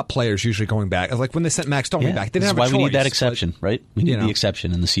those top players usually going back, like when they sent Max Domi back, they didn't have a choice. That's why we need that exception, right? We need the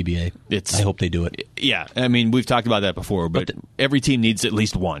exception in the CBA. I hope they do it. Yeah, I mean, we've talked about that before, but every team needs at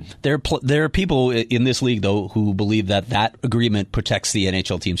least one. There are people in this league, though, who believe that agreement protects the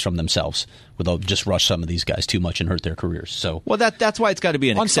NHL teams from themselves. They'll just rush some of these guys too much and hurt their careers. So, well, that's why it's got to be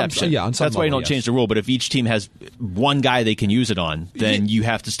an exception. That's why you don't change the rule. But if each team has one guy they can use it on, then you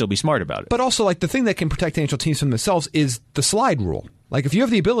have to still be smart about it. But also, like, the thing that can protect NHL teams from themselves is the slide rule. Like, if you have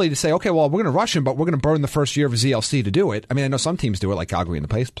the ability to say, okay, well, we're going to rush him, but we're going to burn the first year of a ZLC to do it. I mean, I know some teams do it, like Calgary in the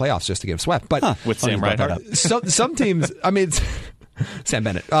playoffs, just to get swept. But with Sam Reinhart. Some teams, I mean, Sam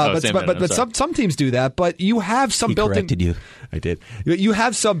Bennett. Some teams do that, but you have some built-in. He corrected you. I did. You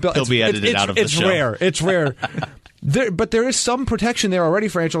have some built. He'll be edited out of the show. It's rare. But there is some protection there already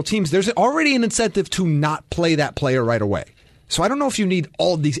for NHL teams. There's already an incentive to not play that player right away. So I don't know if you need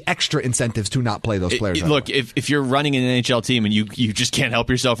all these extra incentives to not play those players. Look, if you're running an NHL team and you just can't help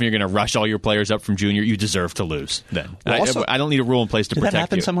yourself and you're going to rush all your players up from junior, you deserve to lose then. Well, I don't need a rule in place to protect you. Did that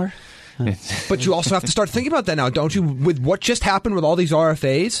happen somewhere? But you also have to start thinking about that now, don't you? With what just happened with all these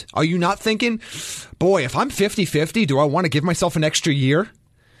RFAs, are you not thinking, boy, if I'm 50-50, do I want to give myself an extra year?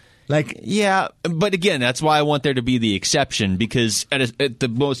 Yeah, but again, that's why I want there to be the exception, because at the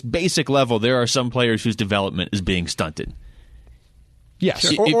most basic level, there are some players whose development is being stunted.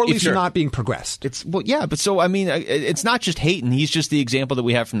 Yes, or at least not being progressed. But so, I mean, it's not just Hayton. He's just the example that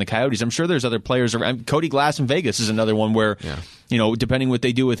we have from the Coyotes. I'm sure there's other players around. Cody Glass in Vegas is another one where, depending what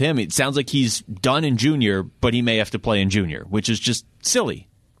they do with him, it sounds like he's done in junior, but he may have to play in junior, which is just silly.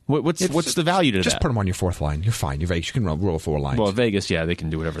 What's the value to that? Just put him on your fourth line. You're fine. You're Vegas. You can rule 4 lines. Well, Vegas, they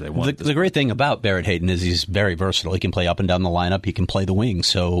can do whatever they want. The great thing about Barrett Hayton is he's very versatile. He can play up and down the lineup. He can play the wing,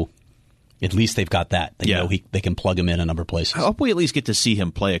 so at least they've got that. They know they can plug him in a number of places. I hope we at least get to see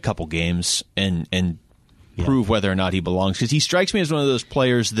him play a couple games and prove whether or not he belongs, because he strikes me as one of those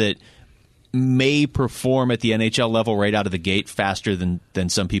players that may perform at the NHL level right out of the gate faster than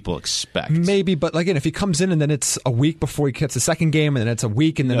some people expect. Maybe, but again, if he comes in and then it's a week before he gets the second game, and then it's a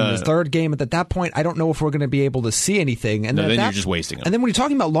week and then the third game, at that point, I don't know if we're going to be able to see anything. And then you're just wasting him. And then when you're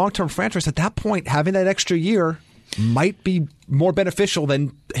talking about long-term franchise, at that point, having that extra year might be more beneficial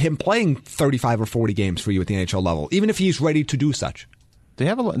than him playing 35 or 40 games for you at the NHL level, even if he's ready to do such. They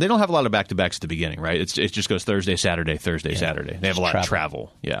don't have a lot of back-to-backs at the beginning, right? It just goes Thursday, Saturday, Thursday, Saturday. They have a lot of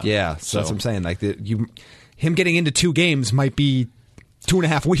travel. Yeah. So that's what I'm saying. Like him getting into 2 games might be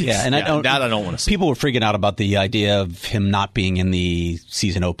 2.5 weeks. Yeah, and I don't want to see. People were freaking out about the idea of him not being in the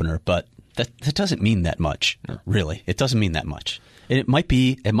season opener, but that doesn't mean that much, really. It doesn't mean that much. It might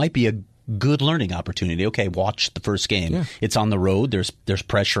be a good learning opportunity. Okay, watch the first game. Yeah. It's on the road. There's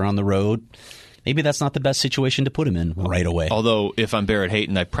pressure on the road. Maybe that's not the best situation to put him in right away. Although, if I'm Barrett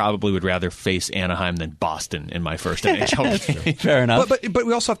Hayton, I probably would rather face Anaheim than Boston in my first NHL game. Fair enough. But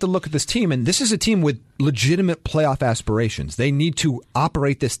we also have to look at this team, and this is a team with legitimate playoff aspirations. They need to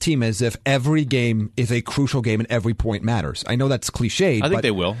operate this team as if every game is a crucial game and every point matters. I know that's cliched. I think they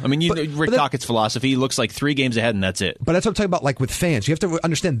will. I mean, Rick Tocchet's philosophy looks like 3 games ahead and that's it. But that's what I'm talking about, like with fans. You have to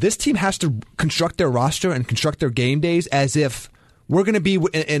understand, this team has to construct their roster and construct their game days as if we're going to be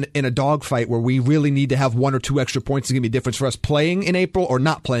in a dogfight where we really need to have 1 or 2 extra points to give me a difference for us playing in April or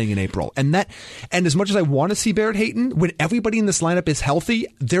not playing in April. And as much as I want to see Barrett Hayton, when everybody in this lineup is healthy,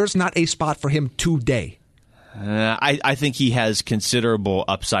 there's not a spot for him today. I think he has considerable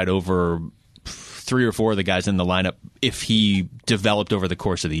upside over 3 or 4 of the guys in the lineup if he developed over the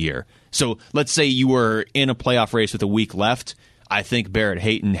course of the year. So let's say you were in a playoff race with a week left. I think Barrett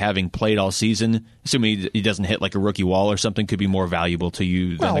Hayton, having played all season, assuming he doesn't hit like a rookie wall or something, could be more valuable to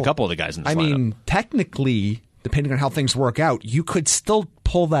you than a couple of the guys in this lineup. I mean, technically, depending on how things work out, you could still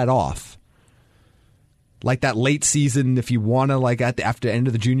pull that off. Like that late season, if you want to, like after the end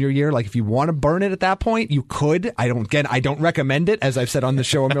of the junior year, like if you want to burn it at that point, you could. I don't recommend it, as I've said on the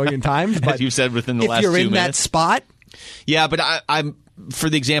show a million times. But as you've said within the last 2 minutes. If you're in that spot. Yeah, but I'm for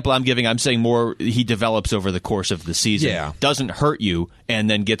the example I'm giving, I'm saying more he develops over the course of the season, doesn't hurt you, and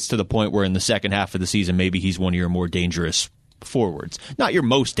then gets to the point where in the second half of the season, maybe he's one of your more dangerous forwards. Not your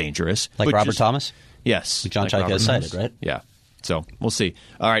most dangerous. Like Robert Thomas? Yes. Like John Chaika has cited, right? Yeah. So we'll see.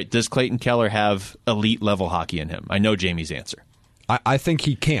 All right, does Clayton Keller have elite level hockey in him? I know Jamie's answer. I think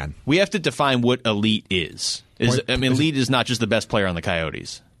he can. We have to define what elite is. Elite is not just the best player on the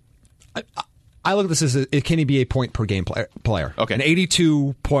Coyotes. I look at this as can he be a point per game player? Okay. An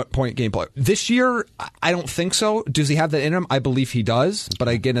 82 point game player. This year, I don't think so. Does he have that in him? I believe he does. But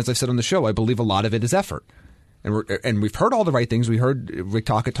again, as I said on the show, I believe a lot of it is effort. and we've heard all the right things. We heard Rick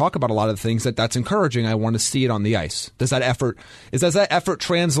Tocchet talk about a lot of the things that's encouraging. I want to see it on the ice. Does that effort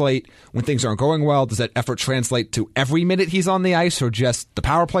translate when things aren't going well? Does that effort translate to every minute he's on the ice or just the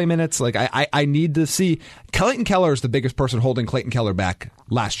power play minutes? Like I need to see. Clayton Keller is the biggest person holding Clayton Keller back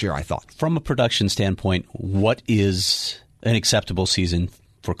last year, I thought. From a production standpoint, what is an acceptable season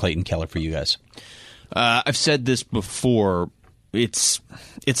for Clayton Keller for you guys? I've said this before. It's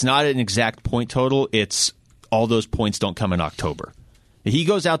not an exact point total. It's all those points don't come in October. If he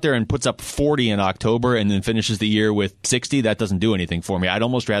goes out there and puts up 40 in October and then finishes the year with 60, that doesn't do anything for me. I'd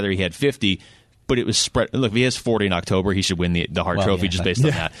almost rather he had 50, but it was spread. Look, if he has 40 in October, he should win the Hart Trophy just based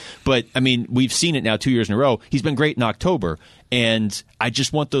on that. But, I mean, we've seen it now 2 years in a row. He's been great in October, and I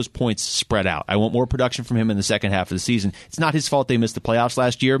just want those points spread out. I want more production from him in the second half of the season. It's not his fault they missed the playoffs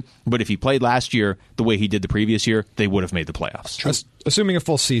last year, but if he played last year the way he did the previous year, they would have made the playoffs. Assuming a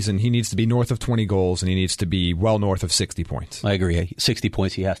full season, he needs to be north of 20 goals, and he needs to be well north of 60 points. I agree. 60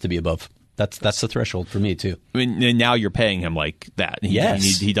 points he has to be above. That's the threshold for me, too. I mean, and now you're paying him like that.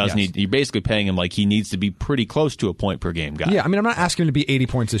 You're basically paying him like he needs to be pretty close to a point per game guy. Yeah, I mean, I'm not asking him to be 80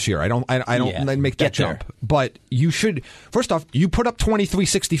 points this year. I don't make that jump. But you should, first off, you put up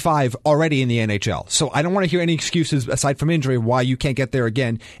 23-65 already in the NHL. So I don't want to hear any excuses aside from injury why you can't get there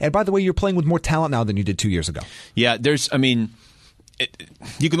again. And by the way, you're playing with more talent now than you did 2 years ago. Yeah,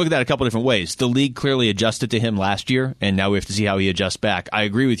 you can look at that a couple different ways. The league clearly adjusted to him last year, and now we have to see how he adjusts back. I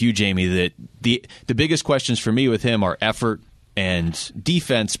agree with you, Jamie, that the biggest questions for me with him are effort and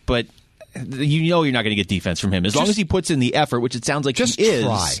defense, but you're not going to get defense from him. As long as he puts in the effort, which it sounds like he is.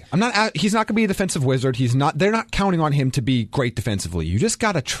 Just try. He's not going to be a defensive wizard. They're not counting on him to be great defensively. You just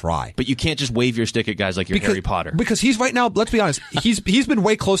got to try. But you can't just wave your stick at guys like Harry Potter. Because he's right now, let's be honest, he's been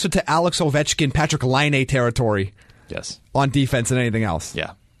way closer to Alex Ovechkin, Patrick Laine territory. Yes. On defense than anything else.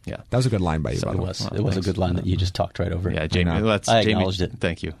 Yeah. That was a good line by you, by the way. It was a good line that you just talked right over. Yeah, Jamie. I acknowledged it.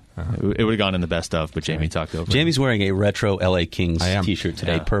 Thank you. It would have gone in the best of, but Jamie talked over. Jamie's wearing a retro LA Kings T-shirt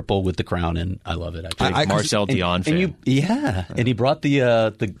today, purple with the crown, and I love it. Marcel Dion fan. And he brought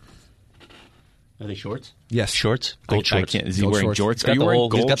the. Are they shorts? Yes, shorts. Gold shorts. Is he wearing jorts? Are you wearing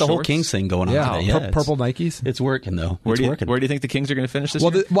gold He's got the whole shorts? Kings thing going on today. Yeah, purple Nikes. It's working though. Where do you think the Kings are going to finish this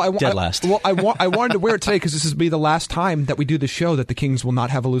year? Dead last. I wanted to wear it today because this will be the last time that we do the show that the Kings will not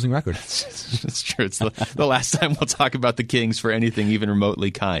have a losing record. It's true. It's the last time we'll talk about the Kings for anything even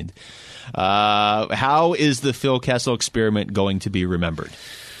remotely kind. How is the Phil Kessel experiment going to be remembered?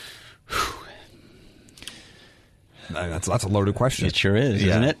 That's a loaded question. It sure is,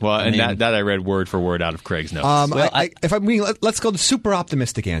 isn't it? Well, that I read word for word out of Craig's notes. Let's go to the super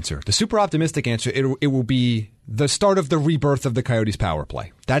optimistic answer. The super optimistic answer, it will be the start of the rebirth of the Coyotes' power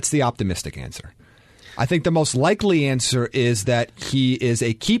play. That's the optimistic answer. I think the most likely answer is that he is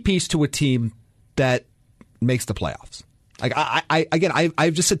a key piece to a team that makes the playoffs. Like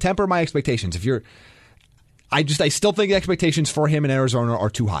I've just said temper my expectations. I still think the expectations for him in Arizona are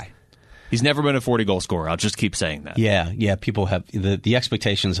too high. He's never been a 40-goal scorer. I'll just keep saying that. Yeah. People have the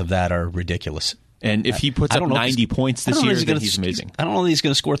expectations of that are ridiculous. And if he puts up 90 points this year, then he's amazing. I don't know that he's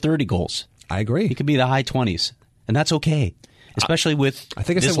going to score 30 goals. I agree. He could be the high 20s, and that's okay, especially with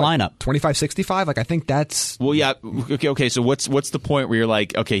this lineup. 25-65. Like I think that's well, yeah. Okay. So what's the point where you're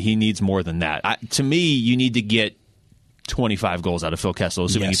like, okay, he needs more than that? To me, you need to get 25 goals out of Phil Kessel,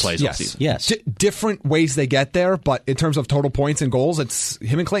 assuming he plays all season. Yes. Different ways they get there, but in terms of total points and goals, it's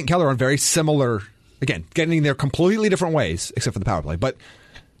him and Clayton Keller are very similar. Again, getting there completely different ways, except for the power play. But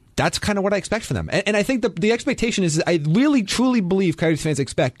that's kind of what I expect from them. And I think the expectation is, I really, truly believe Coyotes fans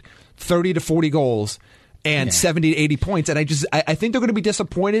expect 30 to 40 goals and 70 to 80 points. And I think they're going to be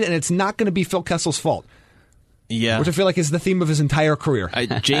disappointed, and it's not going to be Phil Kessel's fault. Yeah. Which I feel like is the theme of his entire career.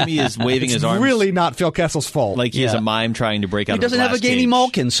 Jamie is waving his arms. It's really not Phil Kessel's fault. Like he is a mime trying to break out of his glass cage. He doesn't have a Gainey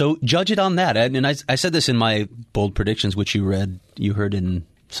Malkin, so judge it on that. And I said this in my bold predictions, which you heard in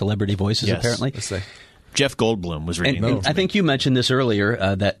Celebrity Voices, apparently. Jeff Goldblum was reading it. I think you mentioned this earlier,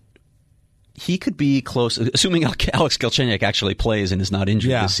 that he could be close, assuming Alex Galchenyuk actually plays and is not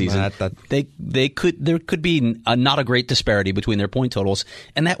injured this season. There could be not a great disparity between their point totals,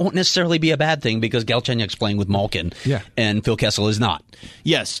 and that won't necessarily be a bad thing because Galchenyuk's playing with Malkin, and Phil Kessel is not.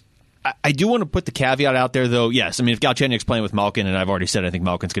 Yes. I do want to put the caveat out there, though. Yes, I mean, if Galchenyuk's playing with Malkin, and I've already said I think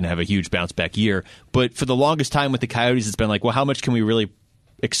Malkin's going to have a huge bounce-back year, but for the longest time with the Coyotes, it's been like, well, how much can we really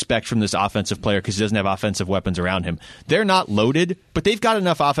expect from this offensive player because he doesn't have offensive weapons around him. They're not loaded, but they've got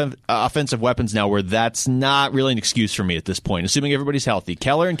enough offensive weapons now where that's not really an excuse for me at this point, assuming everybody's healthy.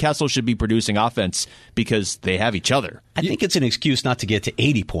 Keller and Kessel should be producing offense because they have each other. I think it's an excuse not to get to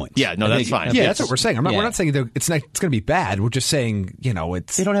 80 points. Yeah, no, that's fine. Yeah, that's what we're saying. We're not saying it's going to be bad. We're just saying,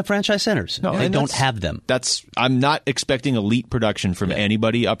 it's... They don't have franchise centers. No, they don't have them. I'm not expecting elite production from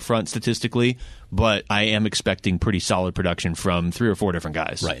anybody up front statistically, but I am expecting pretty solid production from 3 or 4 different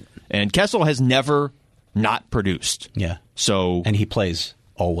guys. Right. And Kessel has never not produced. Yeah. So and he plays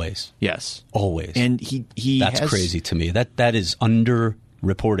always. Yes. Always. And he That's crazy to me. That is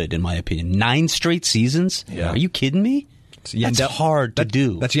underreported in my opinion. 9 straight seasons? Yeah. Are you kidding me? That's hard to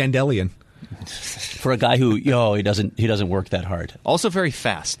do. That's Yandelian. For a guy who he doesn't work that hard. Also very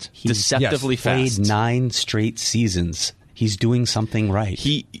fast. Deceptively played fast. 9 straight seasons. He's doing something right.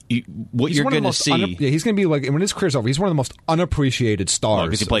 What you're going to see... he's going to be like, when his career's over, he's one of the most unappreciated stars.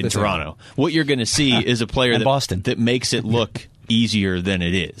 Because he played in Toronto. What you're going to see is a player that makes it look easier than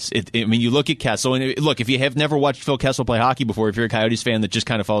it is. You look at Kessel, and look, if you have never watched Phil Kessel play hockey before, if you're a Coyotes fan that just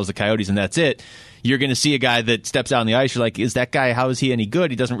kind of follows the Coyotes and that's it, you're going to see a guy that steps out on the ice. You're like, is that guy, how is he any good?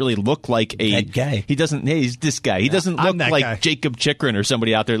 He doesn't really look like that guy. He doesn't, hey, he's this guy. He doesn't look like guy. Jacob Chikrin or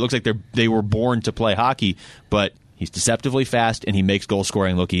somebody out there. It looks like they were born to play hockey, but he's deceptively fast, and he makes goal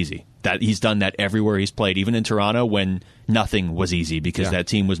scoring look easy. That he's done that everywhere he's played, even in Toronto when nothing was easy because that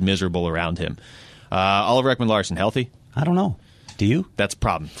team was miserable around him. Oliver Ekman-Larsson, healthy? I don't know. Do you? That's a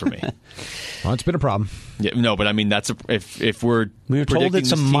problem for me. Well, it's been a problem. Yeah, no, but I mean, if we were told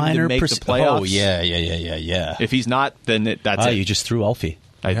it's a minor the playoffs. Oh, yeah. If he's not, then that's it. You just threw Ulfie.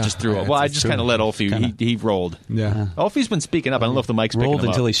 I just kind of let Ulfie. He rolled. Yeah. Ulfie's been speaking up. I don't know if the mic's picking him up. Rolled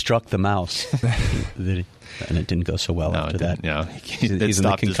until he struck the mouse. And it didn't go so well after that. No, he's in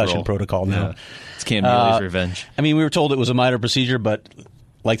the concussion protocol now. Yeah. It's Cam Neely's revenge. I mean, we were told it was a minor procedure, but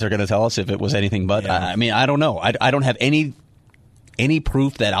like they're going to tell us if it was anything but. Yeah. I don't know. I don't have any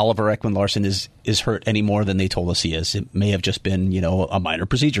proof that Oliver Ekman-Larsson is hurt any more than they told us he is. It may have just been, a minor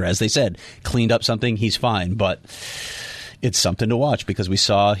procedure. As they said, cleaned up something, he's fine. But it's something to watch because we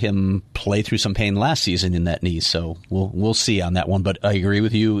saw him play through some pain last season in that knee. So we'll see on that one. But I agree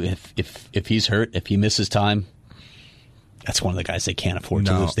with you. If he's hurt, if he misses time, that's one of the guys they can't afford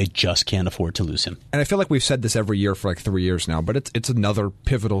to lose. They just can't afford to lose him. And I feel like we've said this every year for like 3 years now, but it's another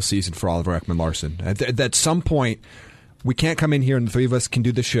pivotal season for Oliver Ekman-Larsson. At some point, we can't come in here and the three of us can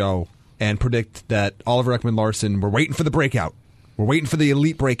do the show and predict that Oliver Ekman-Larsson, we're waiting for the breakout. We're waiting for the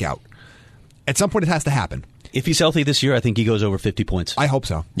elite breakout. At some point, it has to happen. If he's healthy this year, I think he goes over 50 points. I hope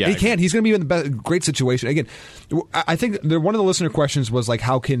so. Yeah, he can. He's going to be in the great situation. Again, I think one of the listener questions was like,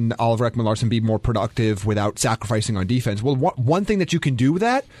 how can Oliver Ekman-Larsson be more productive without sacrificing on defense? Well, one thing that you can do with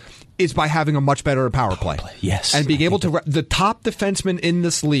that is by having a much better power play. Yes. And being able to... The top defensemen in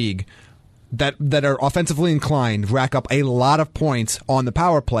this league that are offensively inclined rack up a lot of points on the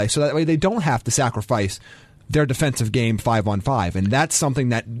power play, so that way they don't have to sacrifice their defensive game 5-on-5, and that's something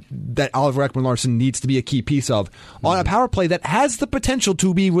that Oliver Ekman-Larsson needs to be a key piece of on a power play that has the potential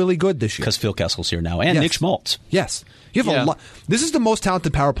to be really good this year. Because Phil Kessel's here now, and Nick Schmaltz. Yes, you have a lot. This is the most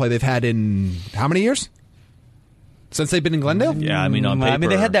talented power play they've had in how many years? Since they've been in Glendale? Yeah, on paper.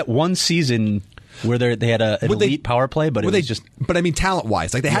 They had that one season where they had an elite power play, but it was just... But I mean,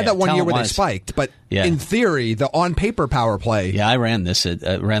 talent-wise. Like, they had that one year where they spiked, but in theory, the on-paper power play... Yeah, I ran this.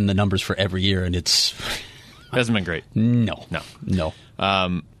 I ran the numbers for every year, and it's... Hasn't been great. No.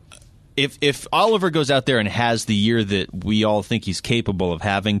 If Oliver goes out there and has the year that we all think he's capable of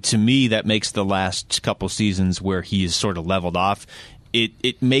having, to me, that makes the last couple seasons where he's sort of leveled off,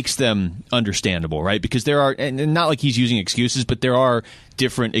 it makes them understandable, right? Because there are, and not like he's using excuses, but there are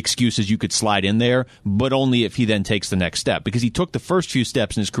different excuses you could slide in there, but only if he then takes the next step. Because he took the first few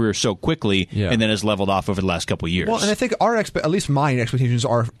steps in his career so quickly and then has leveled off over the last couple of years. Well, and I think at least my expectations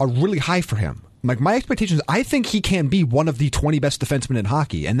are really high for him. Like, my expectations, I think he can be one of the 20 best defensemen in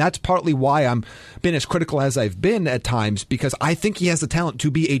hockey, and that's partly why I'm been as critical as I've been at times, because I think he has the talent to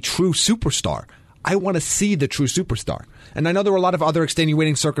be a true superstar. I want to see the true superstar. And I know there were a lot of other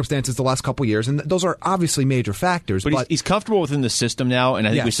extenuating circumstances the last couple of years, and those are obviously major factors. But he's comfortable within the system now, and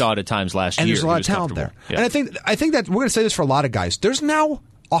I think we saw it at times last year. And there's a lot of talent there. Yeah. And I think that we're going to say this for a lot of guys. There's now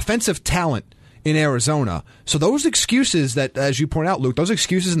offensive talent in Arizona. So those excuses that, as you point out, Luke, those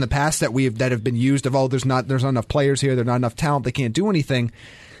excuses in the past that have been used of, there's not enough players here, there's not enough talent, they can't do anything,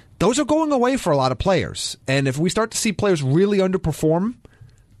 those are going away for a lot of players. And if we start to see players really underperform,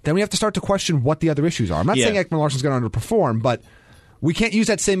 then we have to start to question what the other issues are. I'm not saying Ekman-Larsson's going to underperform, but we can't use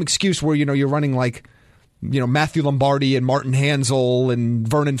that same excuse where, you're running like Matthew Lombardi and Martin Hansel and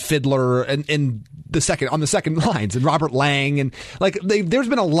Vernon Fiddler and on the second lines and Robert Lang and there's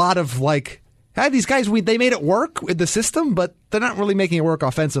been a lot of these guys, they made it work with the system, but they're not really making it work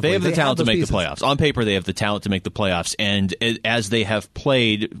offensively. They have the talent to make the playoffs. On paper, they have the talent to make the playoffs. And as they have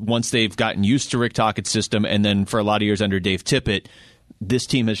played, once they've gotten used to Rick Tockett's system, and then for a lot of years under Dave Tippett, this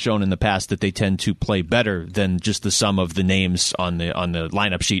team has shown in the past that they tend to play better than just the sum of the names on the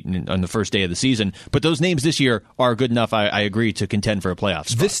lineup sheet on the first day of the season. But those names this year are good enough, I agree, to contend for a playoff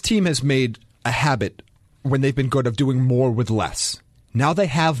spot. This team has made a habit when they've been good of doing more with less. Now they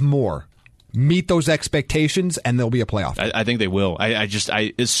have more. Meet those expectations, and there'll be a playoff. I think they will. I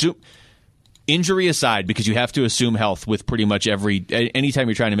assume, injury aside, because you have to assume health with pretty much anytime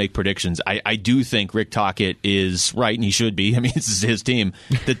you're trying to make predictions. I do think Rick Tocchet is right, and he should be. I mean, this is his team,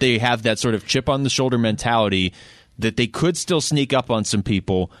 that they have that sort of chip on the shoulder mentality, that they could still sneak up on some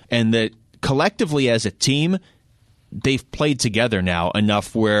people, and that collectively as a team, they've played together now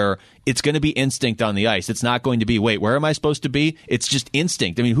enough where it's going to be instinct on the ice. It's not going to be, wait, where am I supposed to be? It's just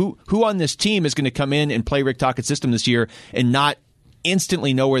instinct. I mean, who on this team is going to come in and play Rick Tockett's system this year and not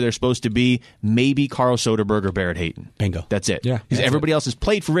instantly know where they're supposed to be? Maybe Carl Soderberg or Barrett Hayton. Bingo. That's it. Yeah. Because everybody else has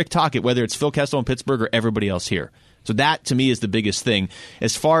played for Rick Tocchet, whether it's Phil Kessel in Pittsburgh or everybody else here. So that, to me, is the biggest thing.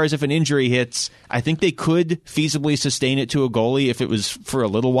 As far as if an injury hits, I think they could feasibly sustain it to a goalie if it was for a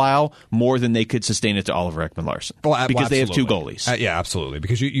little while, more than they could sustain it to Oliver Ekman-Larsson. Because they have two goalies. Yeah, absolutely.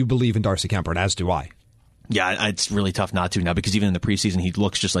 Because you believe in Darcy Kemper, and as do I. Yeah, it's really tough not to now, because even in the preseason, he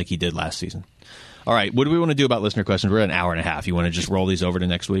looks just like he did last season. All right, what do we want to do about listener questions? We're at an hour and a half. You want to just roll these over to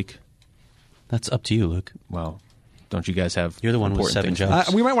next week? That's up to you, Luke. Well, don't you guys have You're the one with 7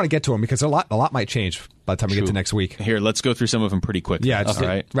 jobs. We might want to get to them because a lot might change by the time we get to next week. Here, let's go through some of them pretty quickly. Yeah, just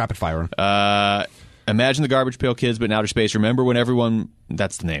rapid fire. Imagine the Garbage Pail Kids, but in outer space. Remember when everyone...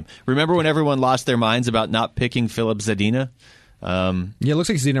 That's the name. Remember when everyone lost their minds about not picking Philip Zadina? It looks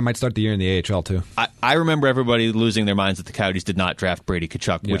like Zadina might start the year in the AHL, too. I remember everybody losing their minds that the Coyotes did not draft Brady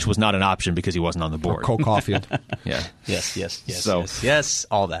Tkachuk, which was not an option because he wasn't on the board. Or Cole Caulfield. Yeah. Yes,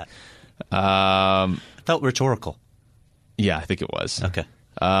 all that. Felt rhetorical. Yeah, I think it was. Okay.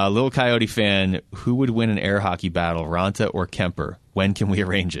 Little Coyote fan, who would win an air hockey battle, Ranta or Kemper? When can we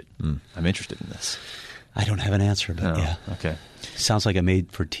arrange it? I'm interested in this. I don't have an answer, but yeah. Okay. Sounds like a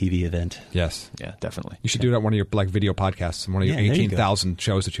made-for-TV event. Yes. Yeah, definitely. You should do it at one of your video podcasts, one of your 18,000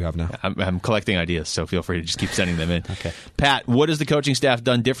 shows that you have now. I'm collecting ideas, so feel free to just keep sending them in. Okay. Pat, what has the coaching staff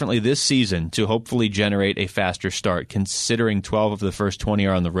done differently this season to hopefully generate a faster start, considering 12 of the first 20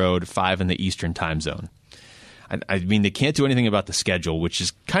 are on the road, 5 in the Eastern time zone? I mean, they can't do anything about the schedule, which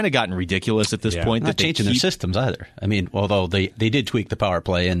has kind of gotten ridiculous at this point. Not changing their systems either. I mean, although they did tweak the power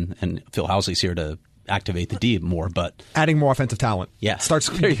play, and Phil Housley's here to activate the D more, but adding more offensive talent. Yeah, starts.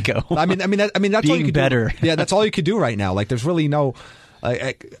 There you go. I mean, that's being all you could better. Do. Yeah, that's all you could do right now. Like, there's really no.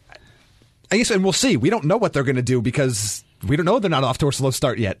 I guess, and we'll see. We don't know what they're going to do because we don't know they're not off to a slow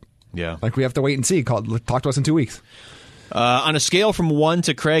start yet. Yeah, like we have to wait and see. Talk to us in 2 weeks. On a scale from 1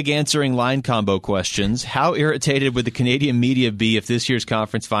 to Craig answering line combo questions, how irritated would the Canadian media be if this year's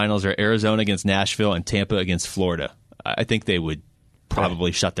conference finals are Arizona against Nashville and Tampa against Florida? I think they would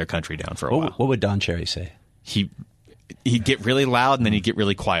probably shut their country down for a while. What would Don Cherry say? He'd get really loud and then he'd get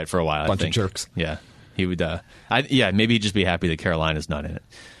really quiet for a while. Bunch of jerks. Yeah, he would. Maybe he'd just be happy that Carolina's not in it.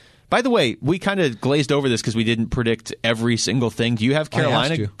 By the way, we kind of glazed over this because we didn't predict every single thing. Do you have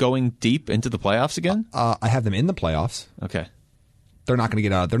Carolina going deep into the playoffs again? I have them in the playoffs. Okay. They're not going to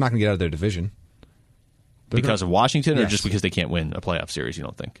get out. They're not going to get out of their division. Because of Washington, or Yes. just because they can't win a playoff series? You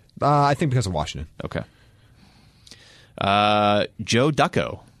don't think? I think because of Washington. Okay. Joe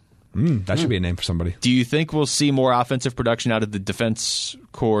Ducko. That should be a name for somebody. Do you think we'll see more offensive production out of the defense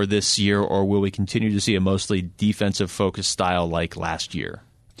core this year, or will we continue to see a mostly defensive-focused style like last year?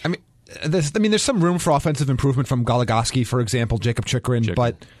 I mean, there's some room for offensive improvement from Goligoski, for example, Jacob Chychrun,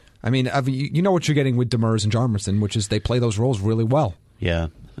 but I mean, you know what you're getting with Demers and Jarmerson, which is they play those roles really well. Yeah,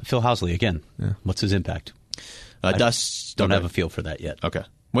 Phil Housley again. Yeah. What's his impact? Don't have a feel for that yet. Okay.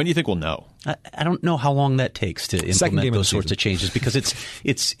 When do you think we'll know? I don't know how long that takes to implement those sorts of changes because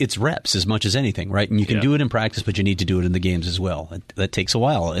it's reps as much as anything, right? And you can do it in practice, but you need to do it in the games as well. That takes a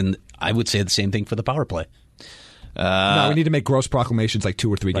while, and I would say the same thing for the power play. No, we need to make gross proclamations like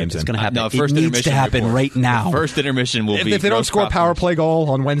 2 or 3 games in. It's going to happen. No, it needs to happen right now. The first intermission will be. If they don't score a power play goal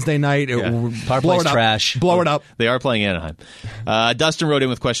on Wednesday night, power play's trash. Blow it up. They are playing Anaheim. Dustin wrote in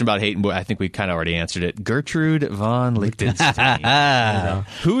with a question about Hayton, but I think we kind of already answered it. Gertrude von Lichtenstein.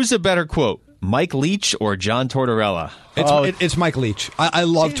 Who's a better quote? Mike Leach or John Tortorella? It's Mike Leach. I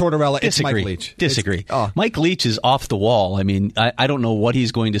love Tortorella. It's Disagree. Mike Leach. Disagree. Mike Leach is off the wall. I mean, I don't know what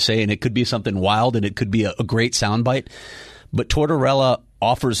he's going to say, and it could be something wild, and it could be a great soundbite. But Tortorella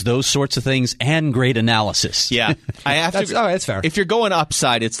offers those sorts of things and great analysis. Yeah, I have to. That's fair. If you're going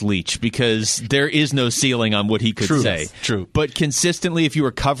upside, it's Leach because there is no ceiling on what he could say. True. But consistently, if you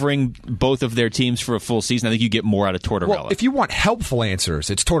were covering both of their teams for a full season, I think you get more out of Tortorella. Well, if you want helpful answers,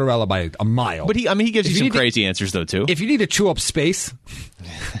 it's Tortorella by a mile. But he gives you some crazy answers though too. If you need to chew up space,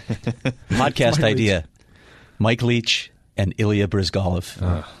 podcast idea: Mike Leach and Ilya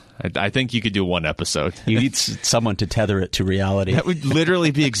Bryzgalov. I think you could do one episode. You need someone to tether it to reality. That would literally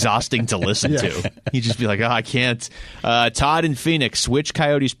be exhausting to listen to. You'd just be like, I can't. Todd in Phoenix, which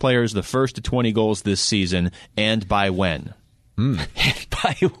Coyotes player is the first to 20 goals this season, and by when?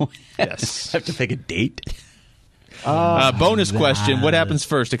 By when? Yes. I have to pick a date. Bonus question. What happens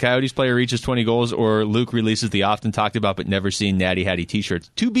first? A Coyotes player reaches 20 goals, or Luke releases the often talked about but never seen Natty Hattie t-shirts?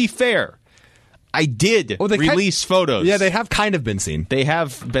 To be fair, I did release photos. Yeah, they have kind of been seen. They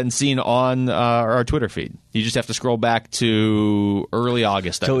have been seen on our Twitter feed. You just have to scroll back to early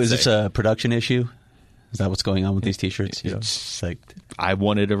August. So is this a production issue? Is that what's going on with these T-shirts? It's like I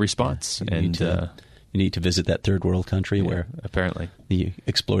wanted a response. You need to visit that third world country where apparently the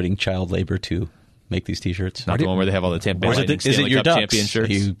exploiting child labor to make these T-shirts. Not the one where they have all the Tampa Bay Lightning is it your Cup Ducks? champion shirts.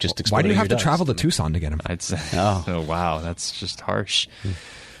 You just why do you have to Ducks? travel to Tucson to get them? Oh, wow. That's just harsh.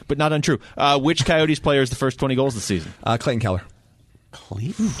 But not untrue. Which Coyotes player is the first 20 goals this season? Clayton Keller.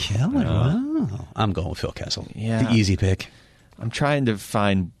 Clayton Keller? Wow. I'm going with Phil Kessel. Yeah. The easy pick. I'm trying to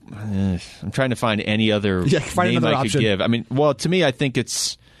find any other name I option. could give. I mean, well, to me, I think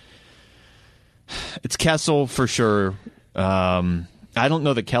it's Kessel for sure. I don't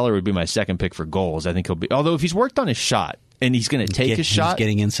know that Keller would be my second pick for goals. I think he'll be. Although if he's worked on his shot and he's going to take his shot, he's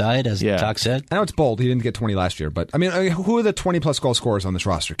getting inside, as Doc said. I know it's bold. He didn't get 20 last year, but I mean, who are the 20-plus goal scorers on this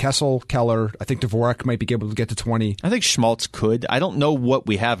roster? Kessel, Keller. I think Dvorak might be able to get to 20. I think Schmaltz could. I don't know what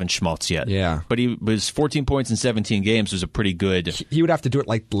we have in Schmaltz yet. Yeah, but he was 14 points in 17 games. Was a pretty good. He would have to do it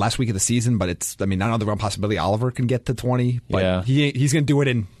like the last week of the season, but it's. I mean, not another possibility. Oliver can get to 20, but he's going to do it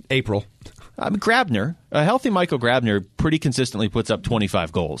in April. I mean, Grabner, a healthy Michael Grabner, pretty consistently puts up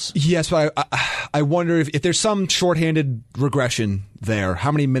 25 goals. Yes, but I wonder if there's some shorthanded regression there.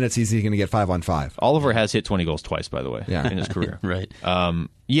 How many minutes is he going to get 5-on-5? Oliver has hit 20 goals twice, by the way, in his career. Right. I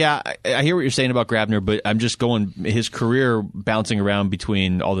hear what you're saying about Grabner, but I'm just going his career bouncing around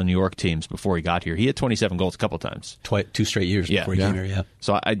between all the New York teams before he got here. He hit 27 goals a couple times. 2 straight years before he came here, yeah.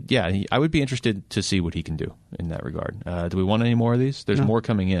 So, I would be interested to see what he can do in that regard. Do we want any more of these? There's more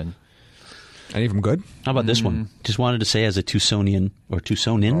coming in. Any of them good? How about this one? Just wanted to say as a Tucsonian, or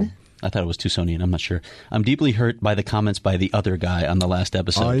Tucsonin? I thought it was Tucsonian. I'm not sure. I'm deeply hurt by the comments by the other guy on the last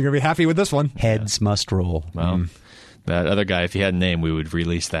episode. Oh, you're going to be happy with this one. Heads must roll. Well, that other guy, if he had a name, we would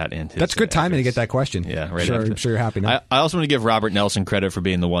release that. And that's good timing to get that question. Yeah, right. I'm sure you're happy now. I also want to give Robert Nelson credit for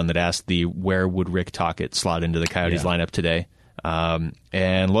being the one that asked the where would Rick Tocchet slot into the Coyotes lineup today.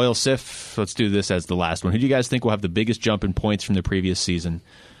 And Loyal Sif, let's do this as the last one. Who do you guys think will have the biggest jump in points from the previous season?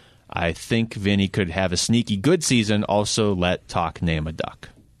 I think Vinny could have a sneaky good season. Also, let Talk name a duck.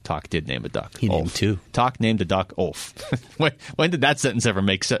 Talk did name a duck. He named 2. Talk named a duck. Ulf. When did that sentence ever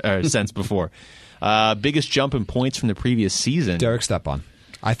make sense before? Biggest jump in points from the previous season. Derek Stepan.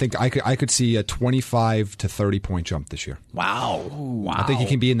 I think I could see a 25 to 30 point jump this year. Wow. I think he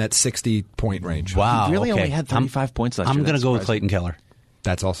can be in that 60 point range. Wow. He really only had 35 points last year. I'm going to go with Clayton Keller.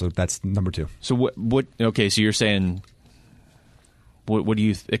 That's number 2. So what? Okay, so you're saying. What do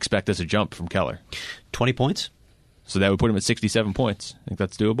you expect as a jump from Keller? 20 points. So that would put him at 67 points. I think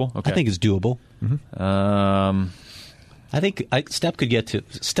that's doable? Okay. I think it's doable. Mm-hmm. I think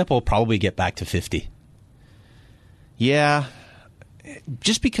Step will probably get back to 50. Yeah.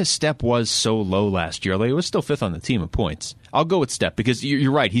 Just because Step was so low last year, it was still 5th on the team in points. I'll go with Step because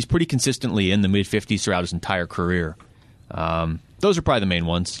you're right. He's pretty consistently in the mid-50s throughout his entire career. Those are probably the main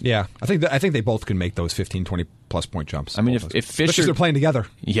ones. Yeah, I think they both can make those 15, 20-plus point jumps. I mean, if Fischer... Especially if they're playing together.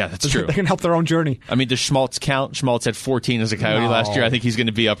 Yeah, that's true. They can help their own journey. I mean, does Schmaltz count? Schmaltz had 14 as a Coyote last year. I think he's going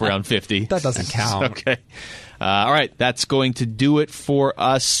to be up around 50. That doesn't count. Okay. All right, that's going to do it for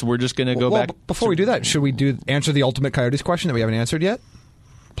us. We're just going to go back... Before we do that, should we answer the ultimate Coyotes question that we haven't answered yet?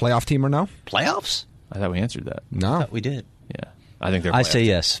 Playoff team or no? Playoffs? I thought we answered that. No. I thought we did. Yeah. I think they're I say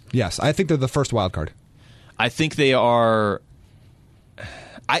yes. Yes, I think they're the first wild card. I think they are...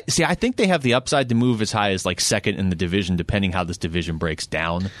 I think they have the upside to move as high as second in the division, depending how this division breaks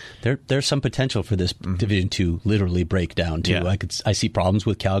down. There's some potential for this division to literally break down too. Yeah. I see problems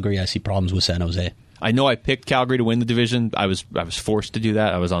with Calgary. I see problems with San Jose. I know I picked Calgary to win the division. I was forced to do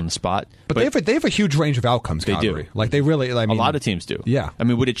that. I was on the spot. But they have a huge range of outcomes, Calgary. They do. Like, they really, I mean, a lot of teams do. Yeah. I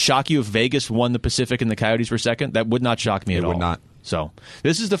mean, would it shock you if Vegas won the Pacific and the Coyotes were second? That would not shock me at all. It would not. So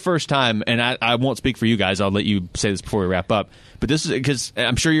this is the first time, and I won't speak for you guys. I'll let you say this before we wrap up. But this is because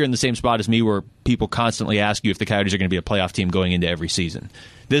I'm sure you're in the same spot as me where people constantly ask you if the Coyotes are going to be a playoff team going into every season.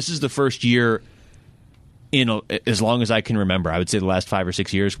 This is the first year as long as I can remember, I would say the last 5 or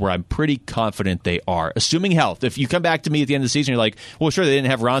 6 years, where I'm pretty confident they are, assuming health. If you come back to me at the end of the season, you're like, well, sure, they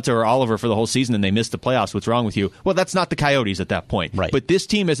didn't have Raanta or Oliver for the whole season and they missed the playoffs. What's wrong with you? Well, that's not the Coyotes at that point. Right. But this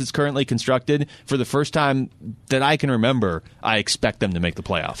team, as it's currently constructed, for the first time that I can remember, I expect them to make the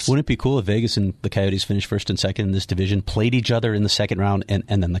playoffs. Wouldn't it be cool if Vegas and the Coyotes finished first and second in this division, played each other in the second round, and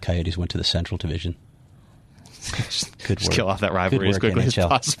then the Coyotes went to the Central Division? Just kill off that rivalry as quickly as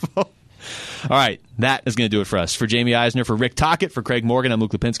possible. All right, that is going to do it for us. For Jamie Eisner, for Rick Tocchet, for Craig Morgan, I'm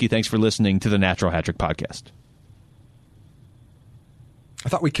Luke Lipinski. Thanks for listening to the Natural Hat Trick Podcast. I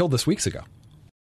thought we killed this weeks ago.